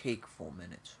 can he take full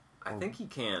minutes? I think he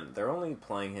can. They're only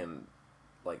playing him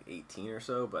like 18 or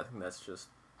so, but I think that's just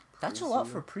preseason. That's a lot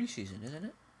for preseason, isn't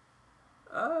it?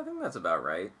 I think that's about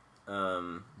right.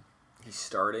 He's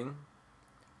starting.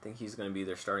 I think he's going to be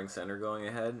their starting center going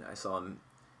ahead. I saw him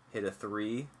hit a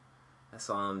 3. I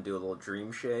saw him do a little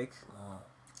dream shake. Oh,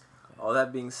 okay. All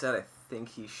that being said, I think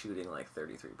he's shooting like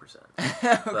 33%.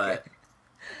 Okay. But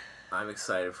I'm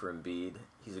excited for Embiid.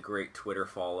 He's a great Twitter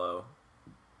follow.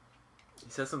 He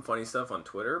says some funny stuff on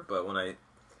Twitter, but when I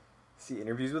see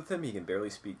interviews with him, he can barely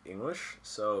speak English.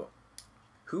 So,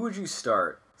 who would you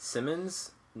start?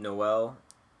 Simmons, Noel,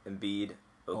 Embiid,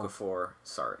 Okafor,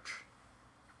 Saric.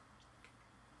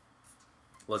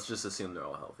 Let's just assume they're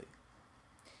all healthy.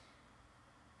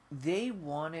 They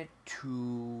wanted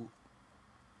to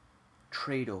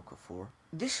trade Okafor.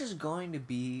 This is going to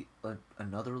be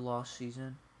another lost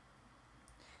season.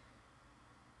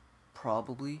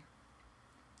 Probably.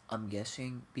 I'm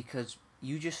guessing. Because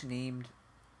you just named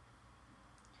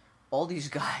all these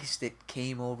guys that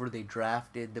came over, they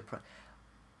drafted.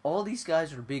 All these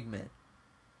guys are big men.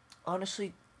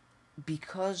 Honestly,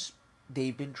 because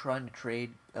they've been trying to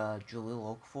trade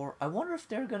Jahlil Okafor, I wonder if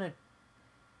they're going to...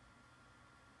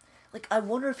 I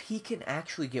wonder if he can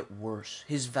actually get worse.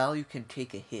 His value can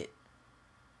take a hit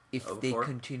if Okafor? they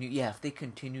continue. Yeah, if they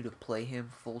continue to play him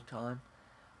full time.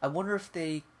 I wonder if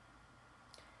they.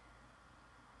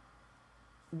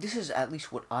 This is at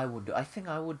least what I would do. I think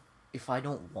I would, if I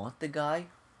don't want the guy,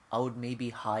 I would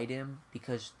maybe hide him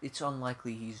because it's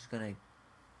unlikely he's gonna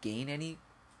gain any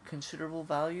considerable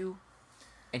value,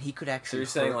 and he could actually.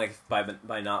 So you're saying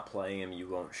by not playing him, you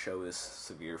won't show his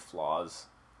severe flaws.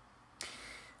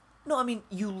 No, I mean,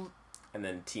 you... And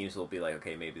then teams will be like,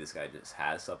 okay, maybe this guy just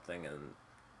has something, and...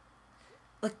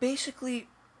 basically,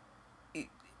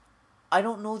 I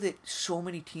don't know that so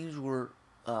many teams were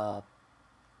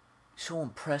so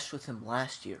impressed with him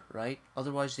last year, right?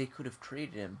 Otherwise, they could have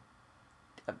traded him.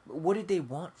 What did they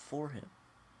want for him?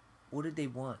 What did they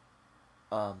want?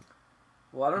 Well,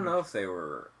 I don't know if they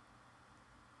were...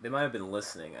 They might have been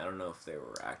listening. I don't know if they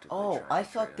were actively trying to I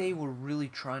thought trade they him. were really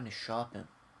trying to shop him.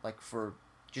 For...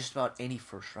 just about any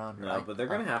first rounder. No, but they're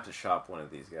going to have to shop one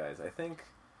of these guys. I think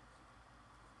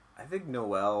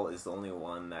Noel is the only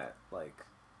one that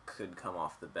could come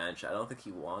off the bench. I don't think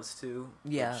he wants to.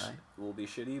 Yeah, which will be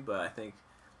shitty. But I think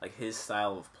like his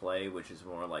style of play, which is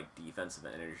more like defensive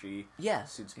energy, Yeah.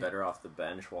 suits Yeah. better off the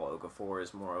bench, while Okafor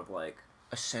is more of like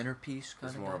A centerpiece kind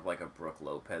is of more guy. of like a Brook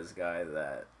Lopez guy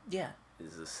that Yeah.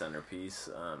 is a centerpiece.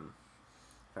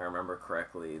 If I remember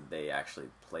correctly, they actually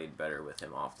played better with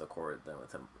him off the court than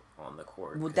with him on the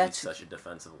court. Well, 'Cause that's he's such a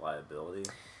defensive liability.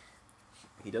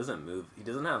 He doesn't move. He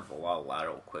doesn't have a lot of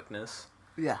lateral quickness.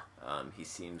 yeah. He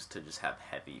seems to just have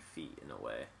heavy feet in a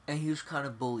way. And he was kind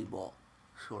of bully ball,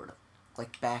 sort of,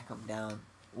 like back him down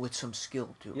with some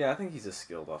skill too. Yeah, I think he's a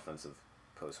skilled offensive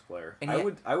post player. And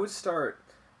I would start.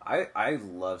 I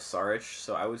love Saric,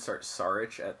 so I would start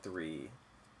Saric at 3,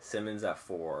 Simmons at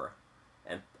 4,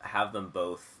 and have them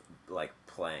both like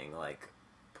playing like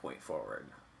point forward,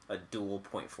 a dual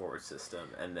point forward system,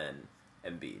 and then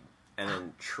Embiid, and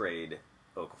then trade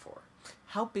Okafor.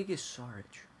 How big is Saric?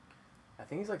 I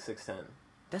think he's like 6'10".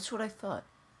 That's what I thought.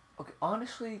 Okay,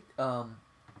 honestly,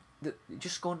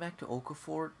 just going back to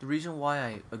Okafor, the reason why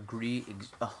I agree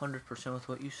 100% with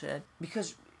what you said,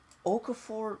 because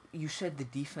Okafor, you said the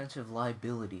defensive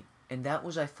liability, and that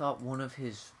was, I thought, one of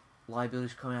his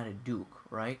liabilities coming out of Duke,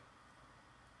 right?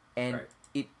 And Right.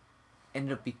 it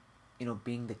ended up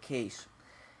being the case.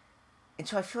 And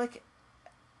so I feel like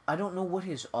I don't know what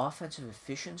his offensive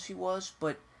efficiency was,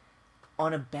 but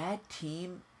on a bad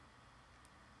team,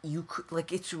 you could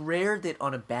like it's rare that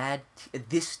on a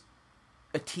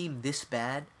team this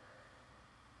bad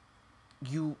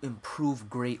you improve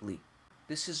greatly.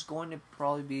 This is going to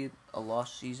probably be a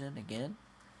lost season again,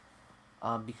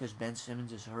 because Ben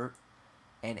Simmons is hurt,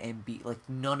 and Embiid, like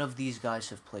none of these guys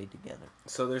have played together.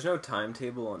 So there's no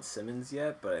timetable on Simmons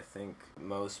yet, but I think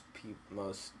most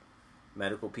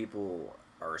medical people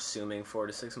are assuming 4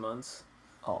 to 6 months.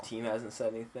 Oh, The team hasn't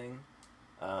said anything.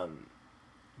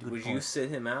 good Would you point. sit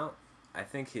him out? I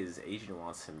think his agent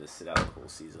wants him to sit out the whole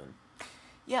season.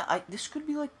 Yeah, this could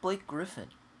be like Blake Griffin.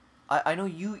 I know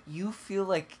you feel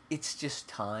like it's just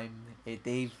time.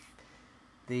 They've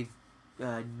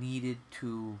needed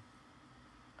to.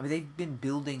 I mean, they've been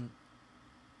building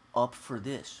up for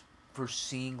this, for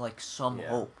seeing like some Yeah.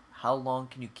 hope. How long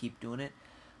can you keep doing it?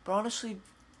 But honestly,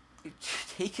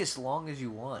 take as long as you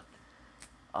want.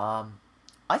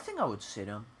 I think I would sit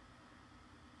him.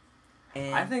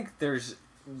 And I think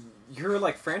your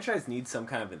like franchise needs some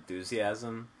kind of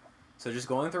enthusiasm. So just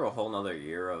going through a whole nother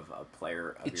year of a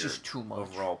player of It's your just too much.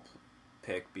 overall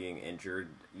pick being injured,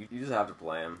 you just have to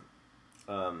play him.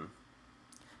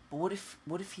 But what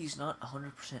if he's not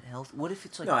 100% healthy? What if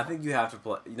it's like No, I think you have to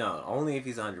play. No, only if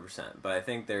he's 100%. But I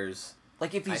think there's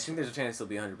like if I he's think there's a chance he'll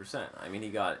be 100%. I mean, he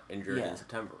got injured Yeah. in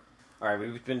September. All right,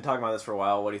 we've been talking about this for a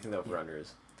while. What do you think the over-under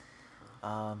is?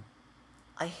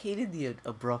 I hated the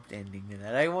abrupt ending to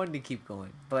that. I wanted to keep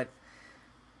going, but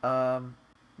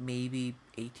maybe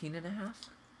 18.5.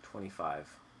 25.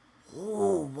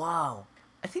 Oh wow!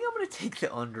 I think I'm gonna take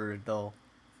the under though.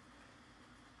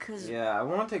 Cause Yeah, I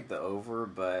want to take the over,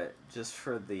 but just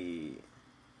for the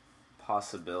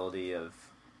possibility of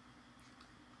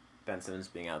Ben Simmons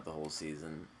being out the whole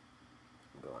season,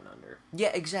 I'm going under. yeah,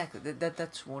 exactly.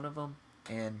 That's one of them,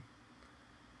 and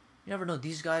you never know.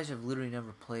 These guys have literally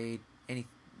never played any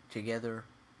together,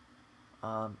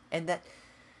 and that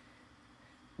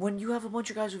when you have a bunch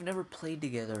of guys who've never played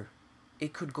together,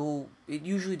 it could go. It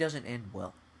usually doesn't end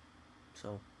well.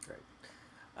 So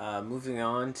Moving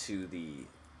on to the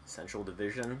Central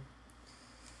Division.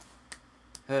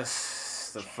 The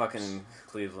fucking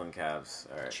Cleveland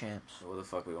Cavs. All right. champs. What the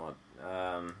fuck we want?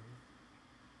 I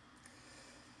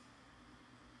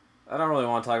don't really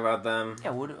want to talk about them.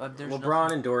 Yeah, there's LeBron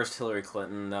nothing- endorsed Hillary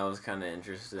Clinton. That was kind of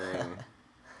interesting.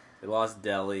 They lost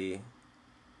Delhi.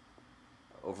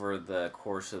 Over the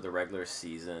course of the regular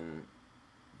season,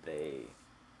 they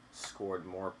scored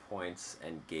more points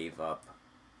and gave up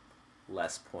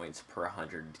less points per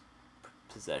 100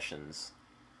 possessions,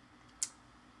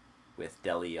 with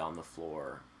Delhi on the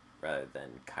floor rather than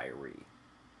Kyrie.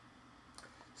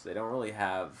 So they don't really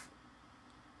have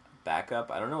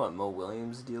backup. I don't know what Mo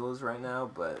Williams' deal is right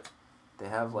now, but they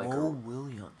have like Mo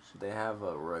Williams. they have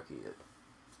a rookie,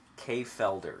 Kay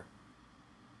Felder.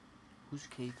 Who's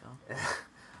K-Fel?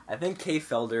 I think Kay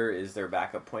Felder is their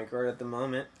backup point guard at the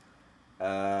moment.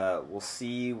 We'll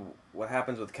see what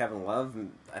happens with Kevin Love.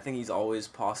 I think he's always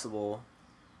possible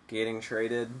getting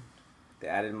traded. They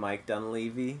added Mike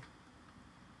Dunleavy.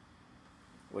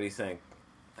 What do you think?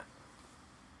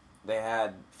 They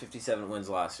had 57 wins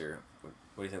last year. What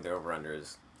do you think their over-under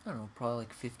is? I don't know, probably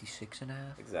like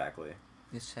 56.5. Exactly.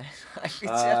 It's, I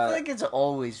feel like it's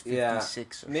always 56 Yeah, or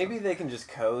something. maybe they can just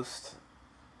coast.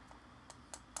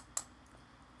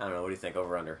 I don't know. What do you think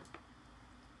over-under?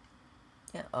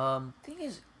 Yeah, thing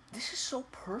is, this is so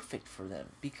perfect for them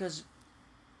because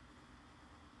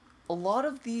a lot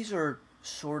of these are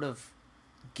sort of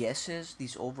guesses,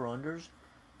 these over-unders,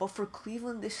 but for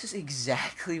Cleveland, this is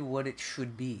exactly what it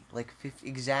should be. Like,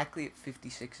 exactly at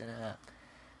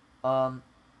 56.5.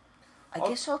 I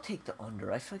guess I'll take the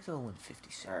under. I feel like they'll win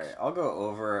 56. All right, I'll go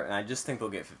over, and I just think they'll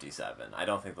get 57. I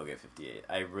don't think they'll get 58.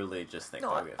 I really just think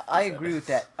they'll get 57. I agree with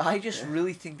that. I just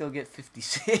really think they'll get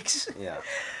 56. Yeah.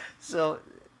 So,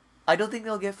 I don't think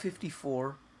they'll get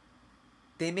 54.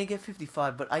 They may get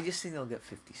 55, but I just think they'll get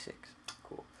 56.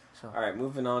 Cool. So. All right,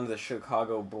 moving on to the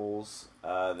Chicago Bulls.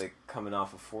 They're coming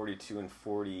off a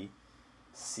 42-40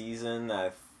 season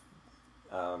that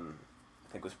I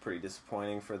think was pretty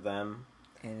disappointing for them.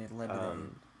 And it led to that.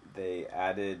 They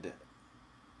added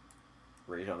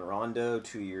Rajon Rondo,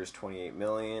 2 years, $28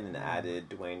 million, and added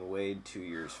Dwayne Wade, 2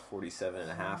 years,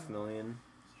 $47.5 million.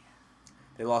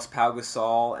 They lost Pau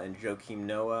Gasol and Joakim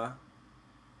Noah.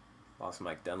 Lost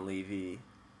Mike Dunleavy.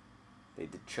 They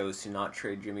chose to not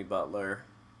trade Jimmy Butler.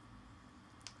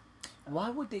 Why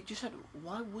would they trade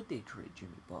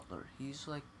Jimmy Butler? He's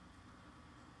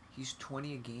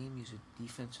 20 a game. He's a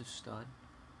defensive stud.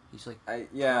 He's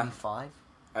 25.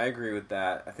 I agree with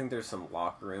that. I think there's some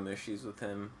locker room issues with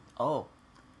him. Oh,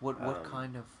 what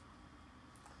kind of?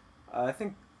 I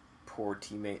think poor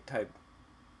teammate type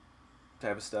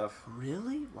of stuff.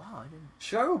 Really? Wow, I didn't.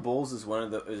 Chicago Bulls is one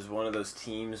of those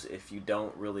teams. If you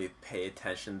don't really pay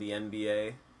attention to the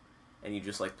NBA, and you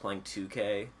just like playing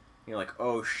 2K, you're like,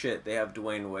 oh shit, they have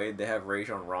Dwayne Wade, they have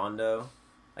Rajon Rondo,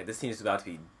 like this team is about to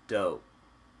be dope.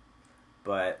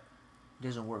 But it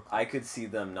doesn't work. I could see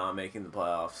them not making the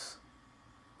playoffs.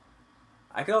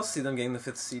 I could also see them getting the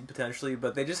 5th seed potentially,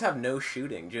 but they just have no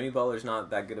shooting. Jimmy Butler's not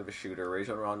that good of a shooter.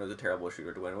 Rajon Rondo's a terrible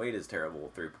shooter. Dwayne Wade is a terrible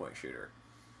 3-point shooter.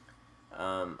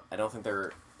 I don't think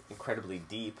they're incredibly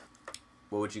deep.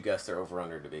 What would you guess their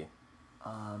over-under to be?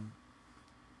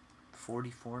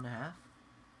 44.5.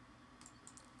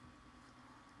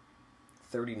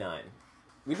 39.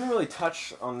 We didn't really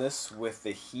touch on this with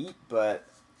the Heat, but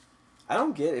I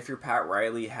don't get, if you're Pat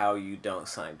Riley, how you don't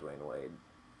sign Dwayne Wade.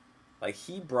 Like,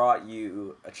 he brought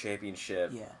you a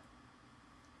championship. Yeah.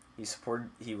 He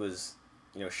was,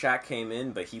 Shaq came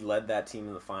in, but he led that team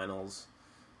in the finals.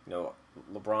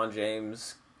 LeBron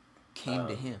James came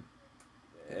to him.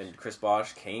 And Chris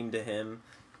Bosh came to him.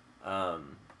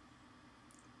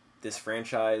 This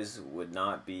franchise would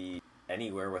not be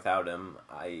anywhere without him.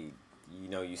 You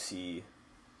see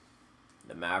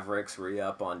the Mavericks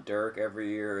re-up on Dirk every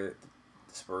year.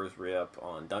 The Spurs re-up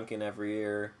on Duncan every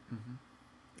year. Mm-hmm.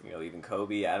 Even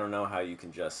Kobe. I don't know how you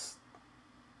can just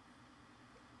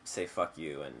say fuck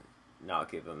you and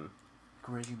not give him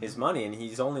his money, and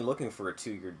he's only looking for a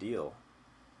 2-year deal.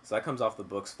 So that comes off the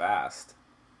books fast.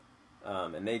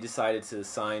 And they decided to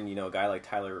sign, a guy like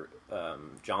Tyler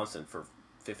Johnson for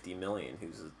 $50 million,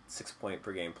 who's a 6-point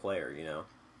per game player,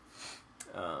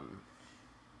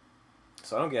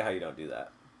 So I don't get how you don't do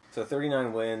that. So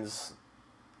 39 wins,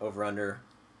 over under.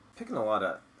 Picking a lot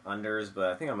of unders, but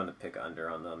I think I'm going to pick under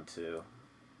on them too.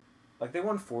 Like, they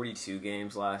won 42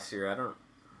 games last year.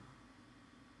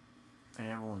 And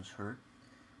everyone's hurt.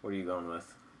 What are you going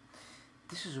with?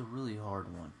 This is a really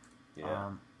hard one.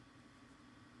 Yeah.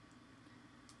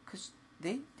 Because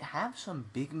they have some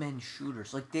big men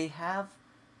shooters. Like, they have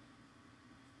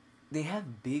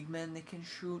big men that can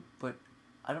shoot, but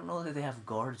I don't know that they have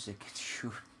guards that can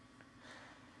shoot.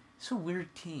 It's a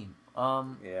weird team.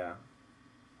 Yeah.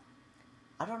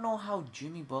 I don't know how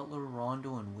Jimmy Butler,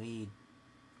 Rondo, and Wade.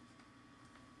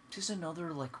 This is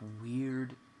another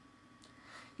weird.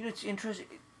 It's interesting.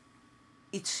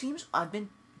 It seems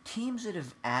teams that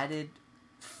have added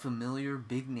familiar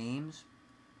big names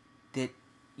that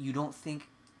you don't think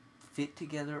fit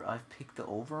together. I've picked the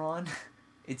over on.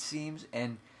 It seems,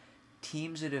 and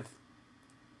teams that have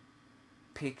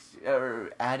picked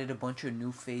or added a bunch of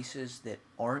new faces that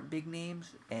aren't big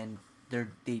names, and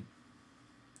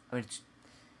it's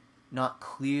not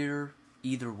clear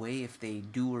either way if they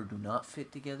do or do not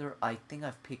fit together. I think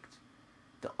I've picked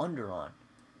the under on.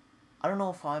 I don't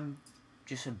know if I'm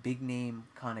just a big name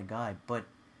kind of guy, but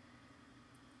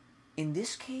in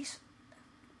this case,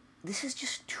 this is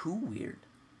just too weird.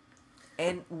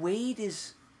 And Wade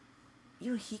is,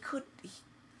 he could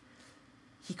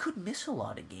miss a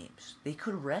lot of games. They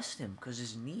could rest him because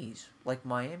his knees, like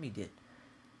Miami did.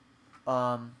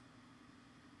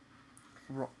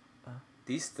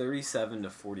 These 37 to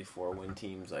 44 win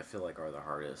teams, I feel like, are the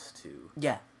hardest to.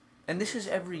 Yeah, and this is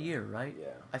every year, right?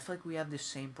 Yeah. I feel like we have this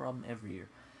same problem every year.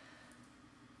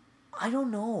 I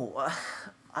don't know.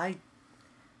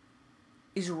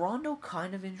 Is Rondo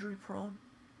kind of injury prone?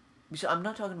 So I'm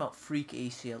not talking about freak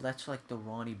ACL. That's like the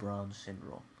Ronnie Brown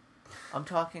syndrome. I'm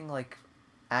talking like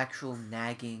actual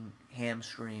nagging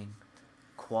hamstring,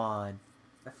 quad,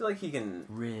 I feel like he can.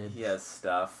 ribs. He has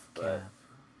stuff, but calf.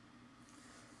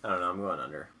 I don't know. I'm going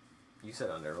under. You said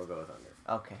under. We'll go with under.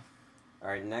 Okay. All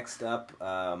right. Next up,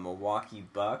 Milwaukee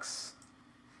Bucks.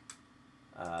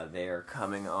 They are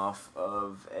coming off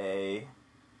of a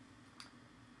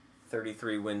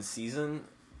 33-win season.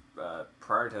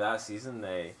 Prior to that season,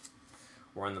 they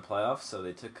were in the playoffs, so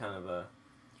they took kind of a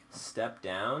step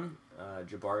down.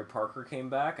 Jabari Parker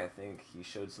came back. I think he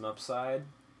showed some upside.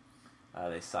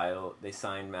 They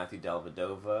signed Matthew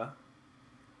Dellavedova.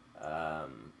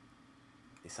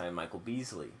 They signed Michael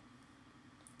Beasley.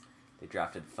 They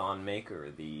drafted Thon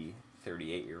Maker, the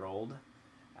 38-year-old,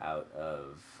 out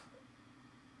of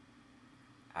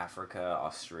Africa,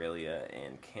 Australia,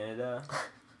 and Canada.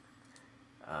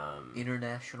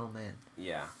 International man.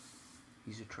 Yeah.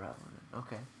 He's a traveler.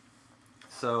 Okay.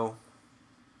 So,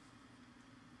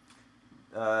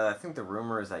 I think the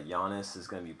rumor is that Giannis is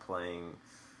going to be playing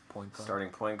Point guard. starting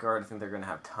point guard. I think they're going to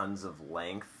have tons of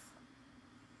length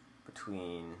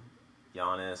between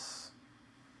Giannis,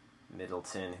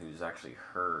 Middleton, who's actually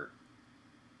hurt,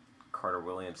 Carter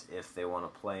Williams, if they want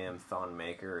to play him. Thon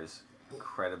Maker is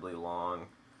incredibly long.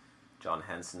 John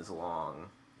Henson's long.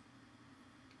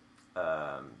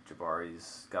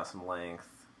 Jabari's got some length.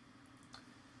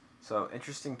 So,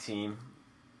 interesting team.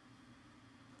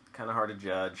 Kind of hard to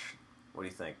judge. What do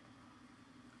you think?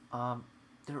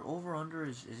 Their over-under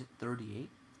is it 38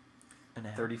 and a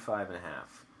half? 35 and a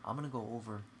half. I'm going to go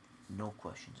over, no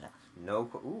questions asked.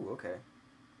 Ooh, okay.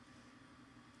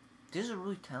 This is a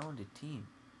really talented team.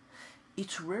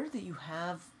 It's rare that you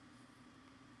have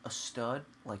a stud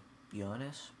like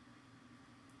Giannis.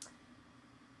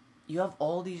 You have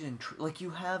all these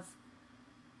you have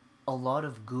a lot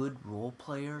of good role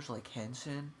players like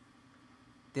Henson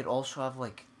that also have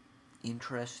like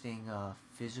interesting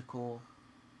physical,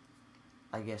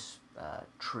 I guess,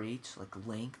 traits like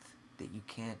length that you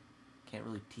can't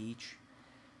really teach.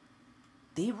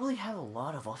 They really have a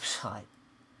lot of upside.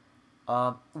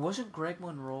 Wasn't Greg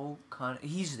Monroe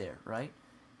he's there, right?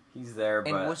 He's there,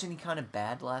 but... And wasn't he kind of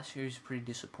bad last year? He was pretty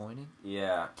disappointing.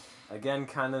 Yeah. Again,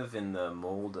 kind of in the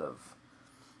mold of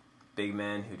big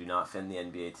men who do not fit in the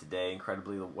NBA today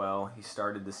incredibly well. He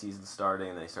started the season starting,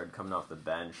 and they started coming off the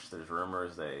bench. There's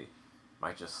rumors they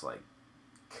might just,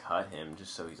 cut him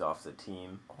just so he's off the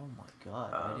team. Oh, my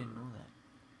God. I didn't know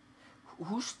that.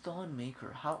 Who's Thon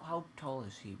Maker? How tall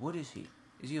is he? What is he?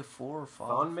 Is he a 4 or 5?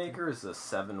 Thon Maker is a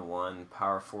 7'1"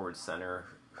 power forward center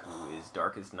who is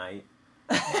dark as night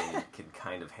and can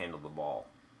kind of handle the ball.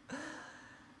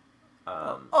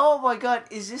 Oh my God!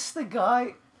 Is this the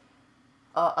guy?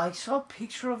 I saw a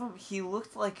picture of him. He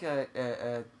looked like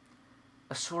a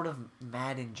sort of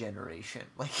Madden generation.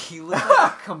 Like he looked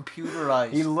like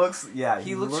computerized. He looks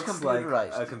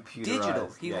computerized. Like a computerized.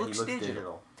 Digital. He looks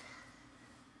digital.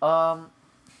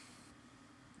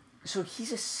 So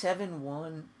he's a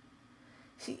 7'1".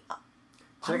 See,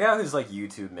 check out his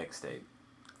YouTube mixtape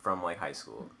from high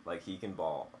school. He can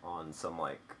ball on some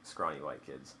scrawny white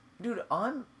kids. Dude,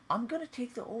 I'm gonna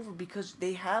take the over because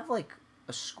they have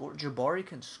a score. Jabari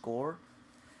can score.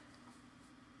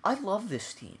 I love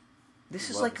this team. This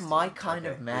is my kind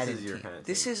of Madden team.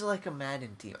 This is like a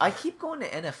Madden team. I keep going to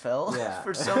NFL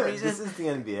for some reason. This is the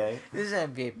NBA. This is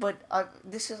NBA, but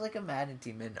this is like a Madden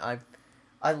team, and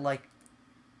I like.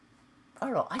 I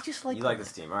don't know. I just like. You like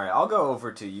this team, all right? I'll go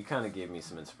over to you. Kind of gave me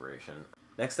some inspiration.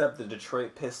 Next up, the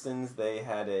Detroit Pistons. They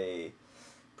had a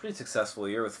pretty successful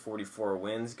year with 44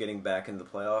 wins, getting back into the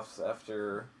playoffs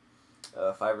after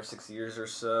 5 or 6 years or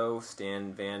so.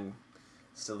 Stan Van,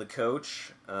 still the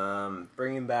coach,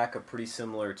 bringing back a pretty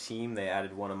similar team. They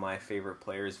added one of my favorite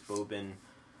players, Boban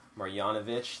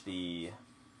Marjanovic, the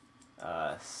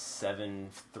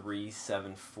 7'3",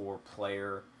 7'4"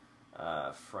 player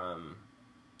from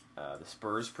the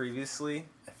Spurs previously.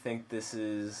 I think this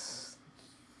is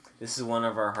one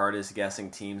of our hardest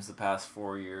guessing teams the past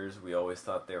 4 years. We always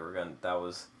thought that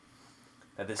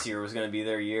this year was going to be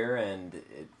their year, and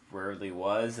it rarely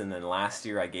was. And then last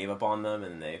year I gave up on them,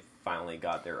 and they finally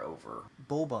got their over.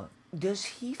 Boban, does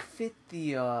he fit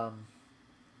the?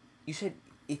 You said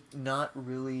it not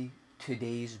really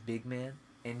today's big man,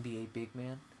 NBA big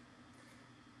man.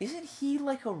 Isn't he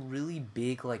a really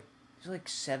big He's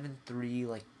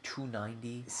 7'3",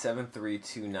 290. 7'3",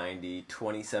 290,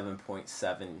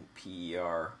 27.7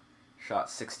 PER, shot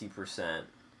 60%,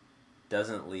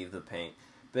 doesn't leave the paint.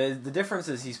 But the difference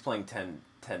is he's playing 10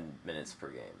 minutes per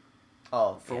game.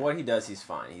 Oh, For what he does, he's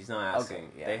fine. He's not asking.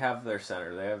 Okay, yeah. They have their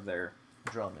center. They have their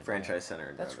Drummond. franchise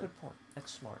center. That's a Drummond. good point.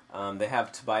 That's smart. They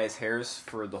have Tobias Harris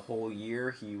for the whole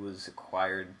year. He was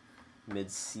acquired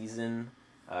mid-season.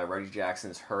 Reggie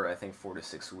Jackson's hurt, I think, 4 to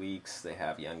 6 weeks. They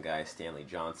have young guy Stanley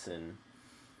Johnson,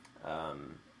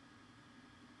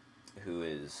 who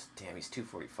is, he's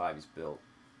 245. He's built.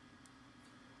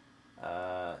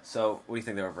 So, what do you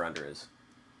think their over-under is?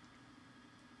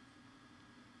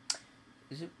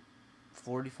 Is it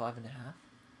 45 and a half?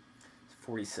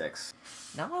 46.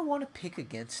 Now I want to pick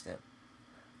against them.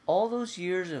 All those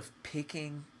years of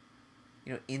picking,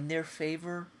 in their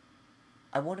favor,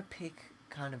 I want to pick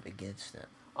kind of against them.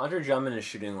 Andre Drummond is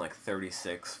shooting like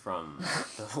 36 from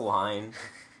the line.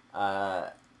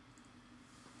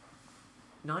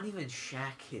 Not even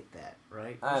Shaq hit that,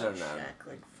 right? I don't know. Shaq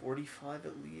like 45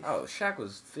 at least. Oh, Shaq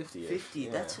was 50. 50.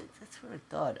 Yeah. That's what I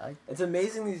thought. It's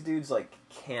amazing these dudes like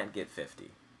can't get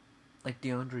 50. Like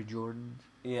DeAndre Jordan.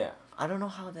 Yeah. I don't know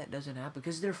how that doesn't happen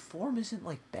because their form isn't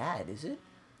like bad, is it?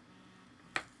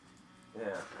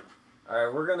 Yeah. All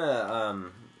right, we're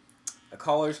gonna. A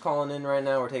caller's calling in right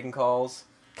now. We're taking calls.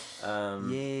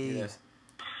 Yay! Yes.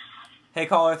 Hey,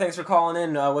 caller. Thanks for calling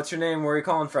in. What's your name? Where are you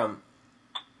calling from?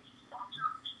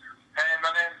 Hey, my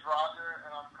name's Roger,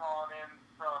 and I'm calling in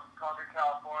from Concord,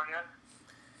 California.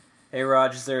 Hey,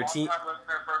 Raj. Is there a team? Long-time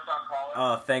listener, first-time caller.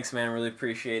 Oh, thanks, man. Really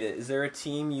appreciate it. Is there a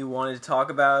team you wanted to talk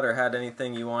about or had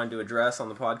anything you wanted to address on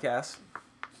the podcast?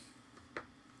 The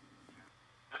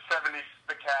 70s,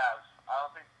 the Cavs. I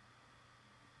don't think.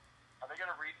 Are they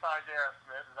going to re-sign J.R.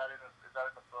 Smith? Is that in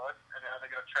the book? And are they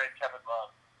going to trade Kevin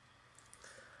Love?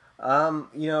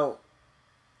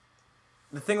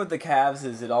 The thing with the Cavs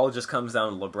is it all just comes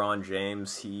down to LeBron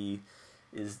James. He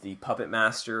is the puppet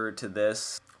master to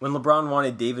this. When LeBron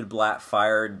wanted David Blatt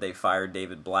fired, they fired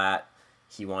David Blatt.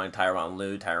 He wanted Tyronn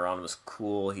Lue. Tyronn was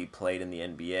cool. He played in the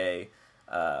NBA.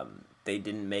 They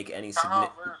didn't make any Tyronn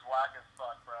Lue's whack as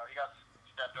fuck, bro. He got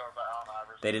stepped over by Allen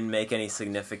Iverson. They didn't make any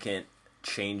significant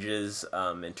changes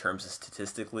in terms of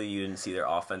statistically. You didn't see their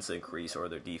offense increase or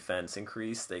their defense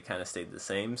increase. They kind of stayed the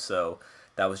same. So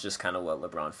that was just kind of what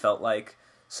LeBron felt like.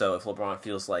 So if LeBron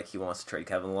feels like he wants to trade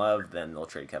Kevin Love, then they'll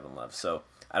trade Kevin Love. So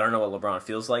I don't know what LeBron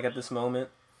feels like at this moment.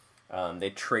 They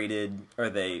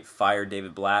fired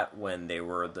David Blatt when they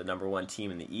were the number one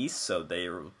team in the East. So they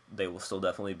will still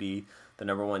definitely be the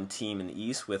number one team in the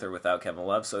East with or without Kevin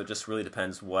Love. So it just really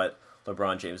depends what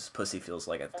LeBron James' pussy feels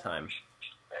like at the time.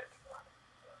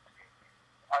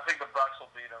 I think the Bucks will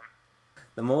beat them.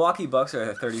 The Milwaukee Bucks are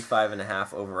at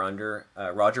 35.5 over-under.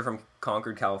 Roger from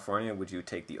Concord, California, would you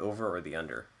take the over or the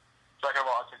under? Second of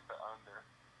all, I'll take the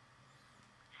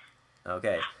under.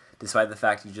 Okay. Despite the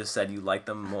fact you just said you like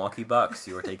the Milwaukee Bucks,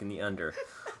 you were taking the under.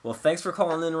 Well, thanks for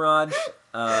calling in, Raj.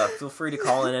 Feel free to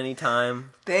call in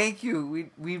anytime. Thank you.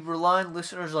 We rely on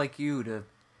listeners like you to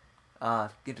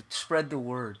spread the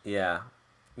word. Yeah.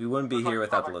 We wouldn't be here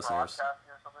without the listeners. Broadcasting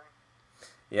or something?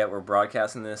 Yeah, we're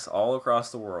broadcasting this all across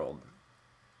the world.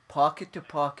 Pocket to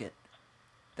pocket.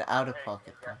 The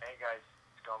out-of-pocket. Hey guys,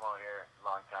 ScoMo here.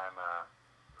 Long time.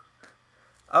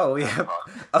 Oh, we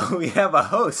have a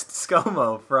host,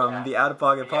 ScoMo, from the Out of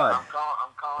Pocket Pod.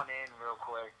 I'm calling in real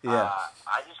quick. Yeah.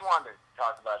 I just wanted to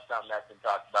talk about something that's been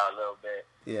talked about a little bit.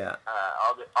 Yeah.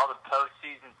 All the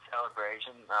postseason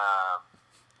celebration.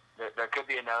 There could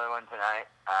be another one tonight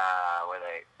where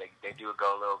they do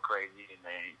go a little crazy and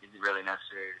it's really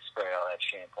necessary to spray all that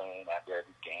champagne after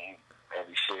every game,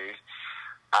 every series.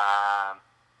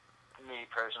 Me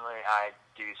personally, I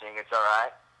do think it's all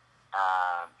right.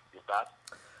 Your thoughts?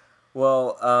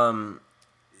 Well,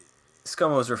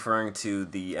 ScoMo is referring to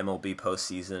the MLB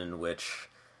postseason in which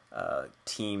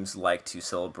teams like to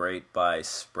celebrate by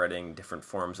spreading different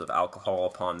forms of alcohol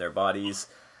upon their bodies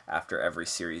after every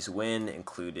series win,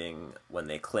 including when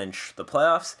they clinch the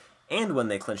playoffs and when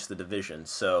they clinch the division.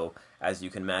 So, as you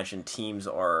can imagine, teams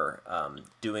are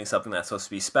doing something that's supposed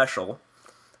to be special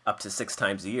up to 6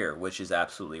 times a year, which is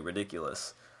absolutely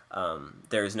ridiculous.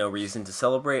 There is no reason to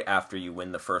celebrate after you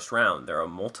win the first round. There are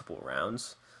multiple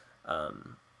rounds. You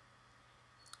don't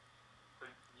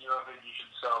think you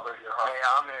should celebrate your heart? Hey,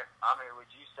 Amir, would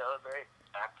you celebrate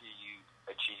after you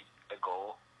achieve a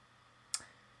goal?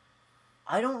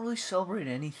 I don't really celebrate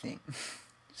anything.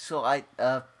 So I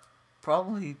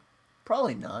probably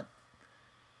not.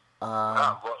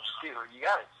 Well, dude, you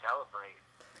gotta celebrate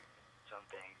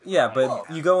something. Yeah, but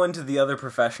you go into the other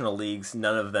professional leagues,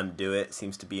 none of them do it. It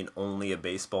seems to be only a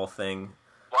baseball thing.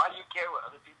 Why do you care what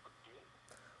other people do?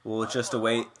 Well, it's just a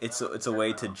way. It's a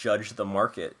way to judge the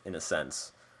market in a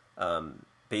sense.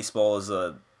 Baseball is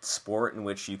a sport in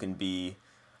which you can be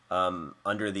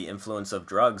under the influence of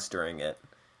drugs during it.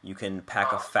 You can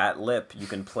pack a fat lip. You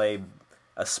can play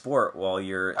a sport while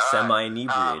you're All right.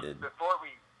 semi-inebriated. Before we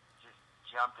just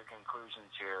jump to conclusions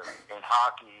here, in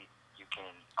hockey, you can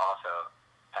also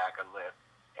pack a lip.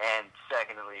 And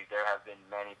secondly, there have been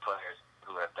many players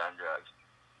who have done drugs.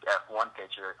 F1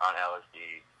 pitcher on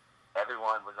LSD.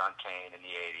 Everyone was on cane in the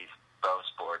 80s. Both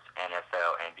sports,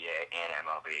 NFL, NBA, and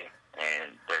MLB.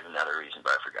 And there's another reason,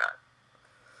 but I forgot.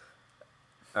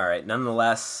 All right.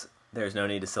 Nonetheless, there's no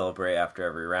need to celebrate after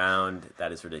every round.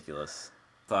 That is ridiculous.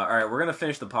 So, all right, we're gonna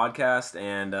finish the podcast,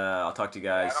 and I'll talk to you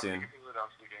guys soon.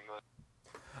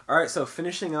 All right, so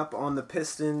finishing up on the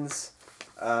Pistons,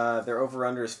 their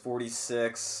over/under is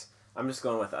 46. I'm just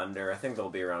going with under. I think they'll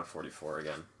be around 44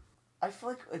 again. I feel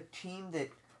like a team that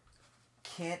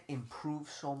can't improve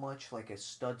so much, like a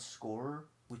stud scorer,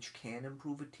 which can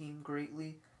improve a team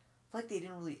greatly. Like they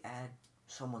didn't really add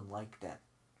someone like that,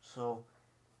 so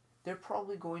they're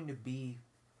probably going to be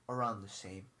around the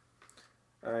same.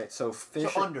 All right, so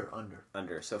under.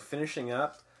 So finishing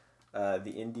up,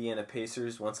 the Indiana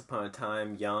Pacers. Once upon a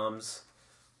time, Yams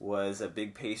was a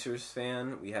big Pacers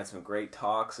fan. We had some great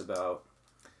talks about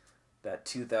that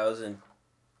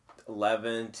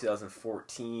 2011,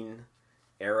 2014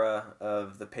 era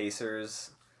of the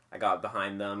Pacers. I got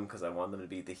behind them because I wanted them to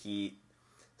beat the Heat.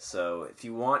 So if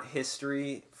you want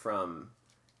history from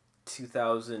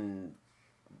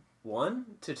 2001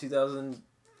 to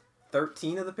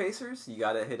 2013 of the Pacers, you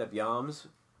got to hit up Yams.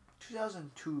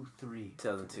 2002-3.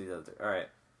 2002. All right.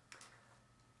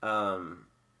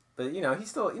 But he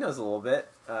knows a little bit.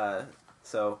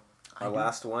 So our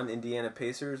last one, Indiana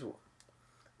Pacers,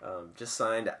 just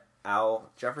signed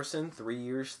Al Jefferson, 3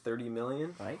 years, $30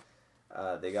 million. Right.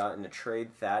 They got in a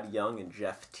trade Thad Young and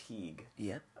Jeff Teague.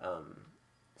 Yep.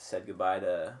 Said goodbye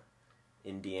to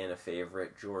Indiana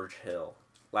favorite George Hill.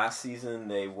 Last season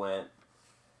they went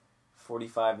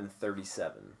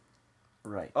 45-37.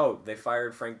 Right. Oh, they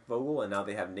fired Frank Vogel and now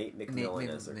they have Nate McMillan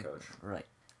as their coach. Right.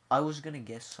 I was gonna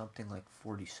guess something like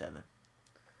 47.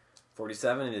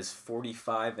 47 is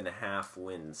 45.5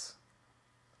 wins.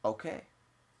 Okay.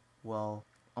 Well,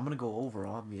 I'm going to go over,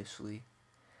 obviously.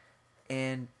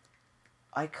 And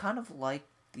I kind of like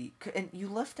and you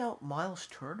left out Miles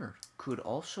Turner. Could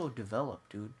also develop,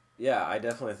 dude. Yeah, I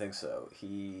definitely think so.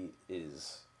 He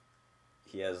has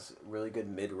really good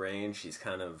mid-range. He's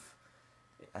kind of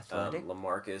athletic.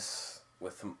 LaMarcus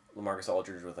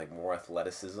Aldridge with like more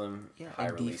athleticism, yeah, high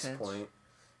release defense. point,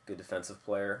 good defensive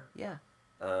player. Yeah.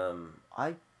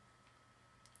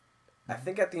 I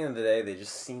think at the end of the day, they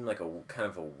just seem like a kind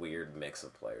of a weird mix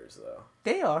of players, though.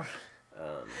 They are.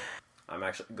 I'm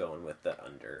actually going with the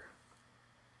under.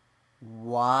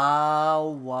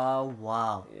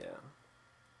 Wow. Yeah.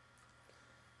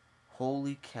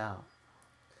 Holy cow.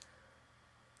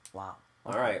 Wow.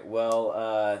 Okay. All right,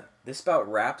 well, this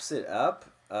about wraps it up.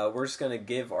 We're just going to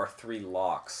give our 3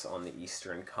 locks on the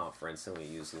Eastern Conference, and we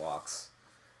use locks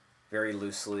very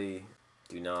loosely.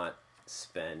 Do not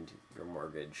spend your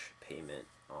mortgage payment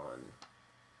on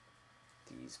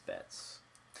these bets.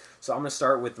 So I'm going to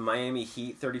start with the Miami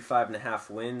Heat, 35.5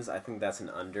 wins. I think that's an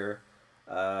under.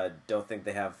 Don't think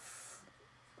they have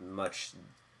much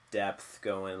depth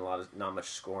going, not much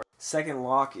scoring. Second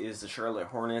lock is the Charlotte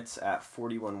Hornets at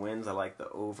 41 wins. I like the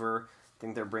over. I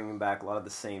think they're bringing back a lot of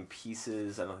the same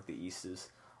pieces. I don't think the East is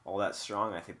all that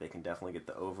strong. I think they can definitely get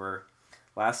the over.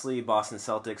 Lastly, Boston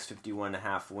Celtics,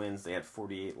 51.5 wins. They had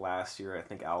 48 last year. I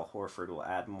think Al Horford will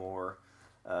add more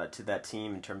to that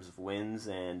team in terms of wins,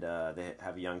 and they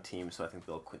have a young team, so I think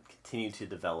they'll continue to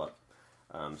develop.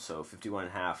 So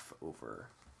 51.5 over.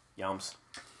 Yams.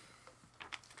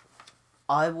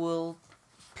 I will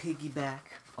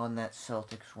piggyback on that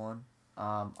Celtics one.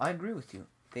 I agree with you.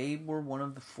 They were one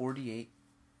of the 4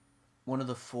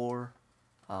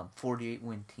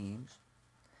 48-win teams.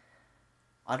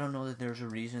 I don't know that there's a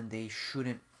reason they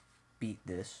shouldn't beat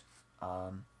this.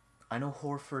 I know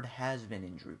Horford has been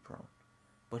injury prone,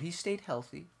 but he stayed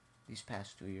healthy these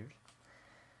past 2 years.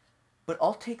 But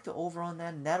I'll take the over on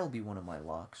that, and that'll be one of my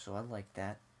locks, so I like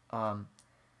that.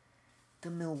 The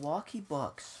Milwaukee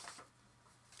Bucks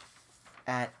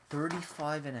at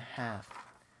 35.5.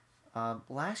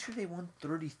 Last year they won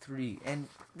 33, and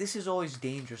this is always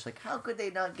dangerous. Like, how could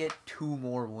they not get 2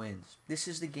 more wins? This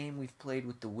is the game we've played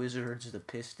with the Wizards, the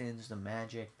Pistons, the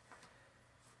Magic.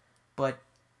 But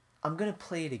I'm going to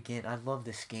play it again. I love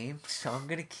this game, so I'm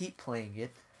going to keep playing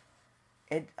it.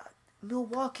 And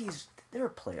Milwaukee's, they're a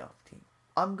playoff team.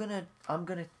 I'm gonna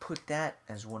put that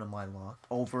as one of my locks,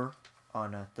 over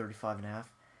on 35.5.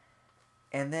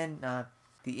 And then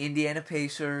the Indiana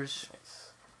Pacers,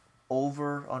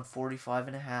 over on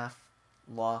 45.5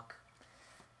 lock.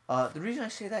 The reason I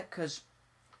say that, because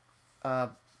I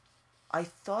I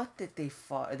thought that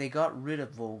they got rid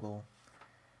of Vogel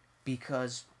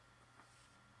because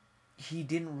he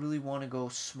didn't really want to go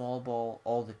small ball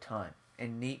all the time,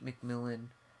 and Nate McMillan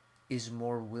is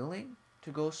more willing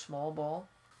to go small ball.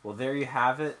 Well, there you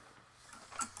have it.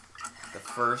 The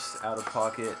first Out of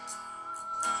Pocket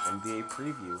NBA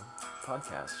preview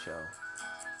podcast show.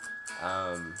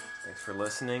 Thanks for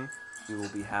listening. We will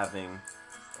be having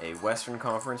a Western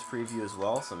Conference preview as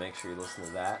well, so make sure you listen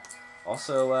to that.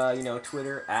 Also,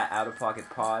 Twitter at Out of Pocket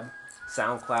Pod,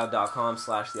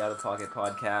 SoundCloud.com/The Out of Pocket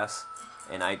Podcast,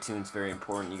 and iTunes, very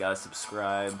important. You gotta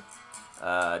subscribe,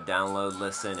 download,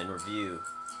 listen, and review.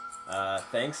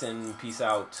 Thanks and peace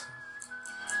out.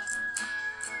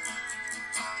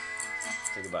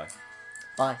 Say goodbye.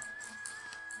 Bye.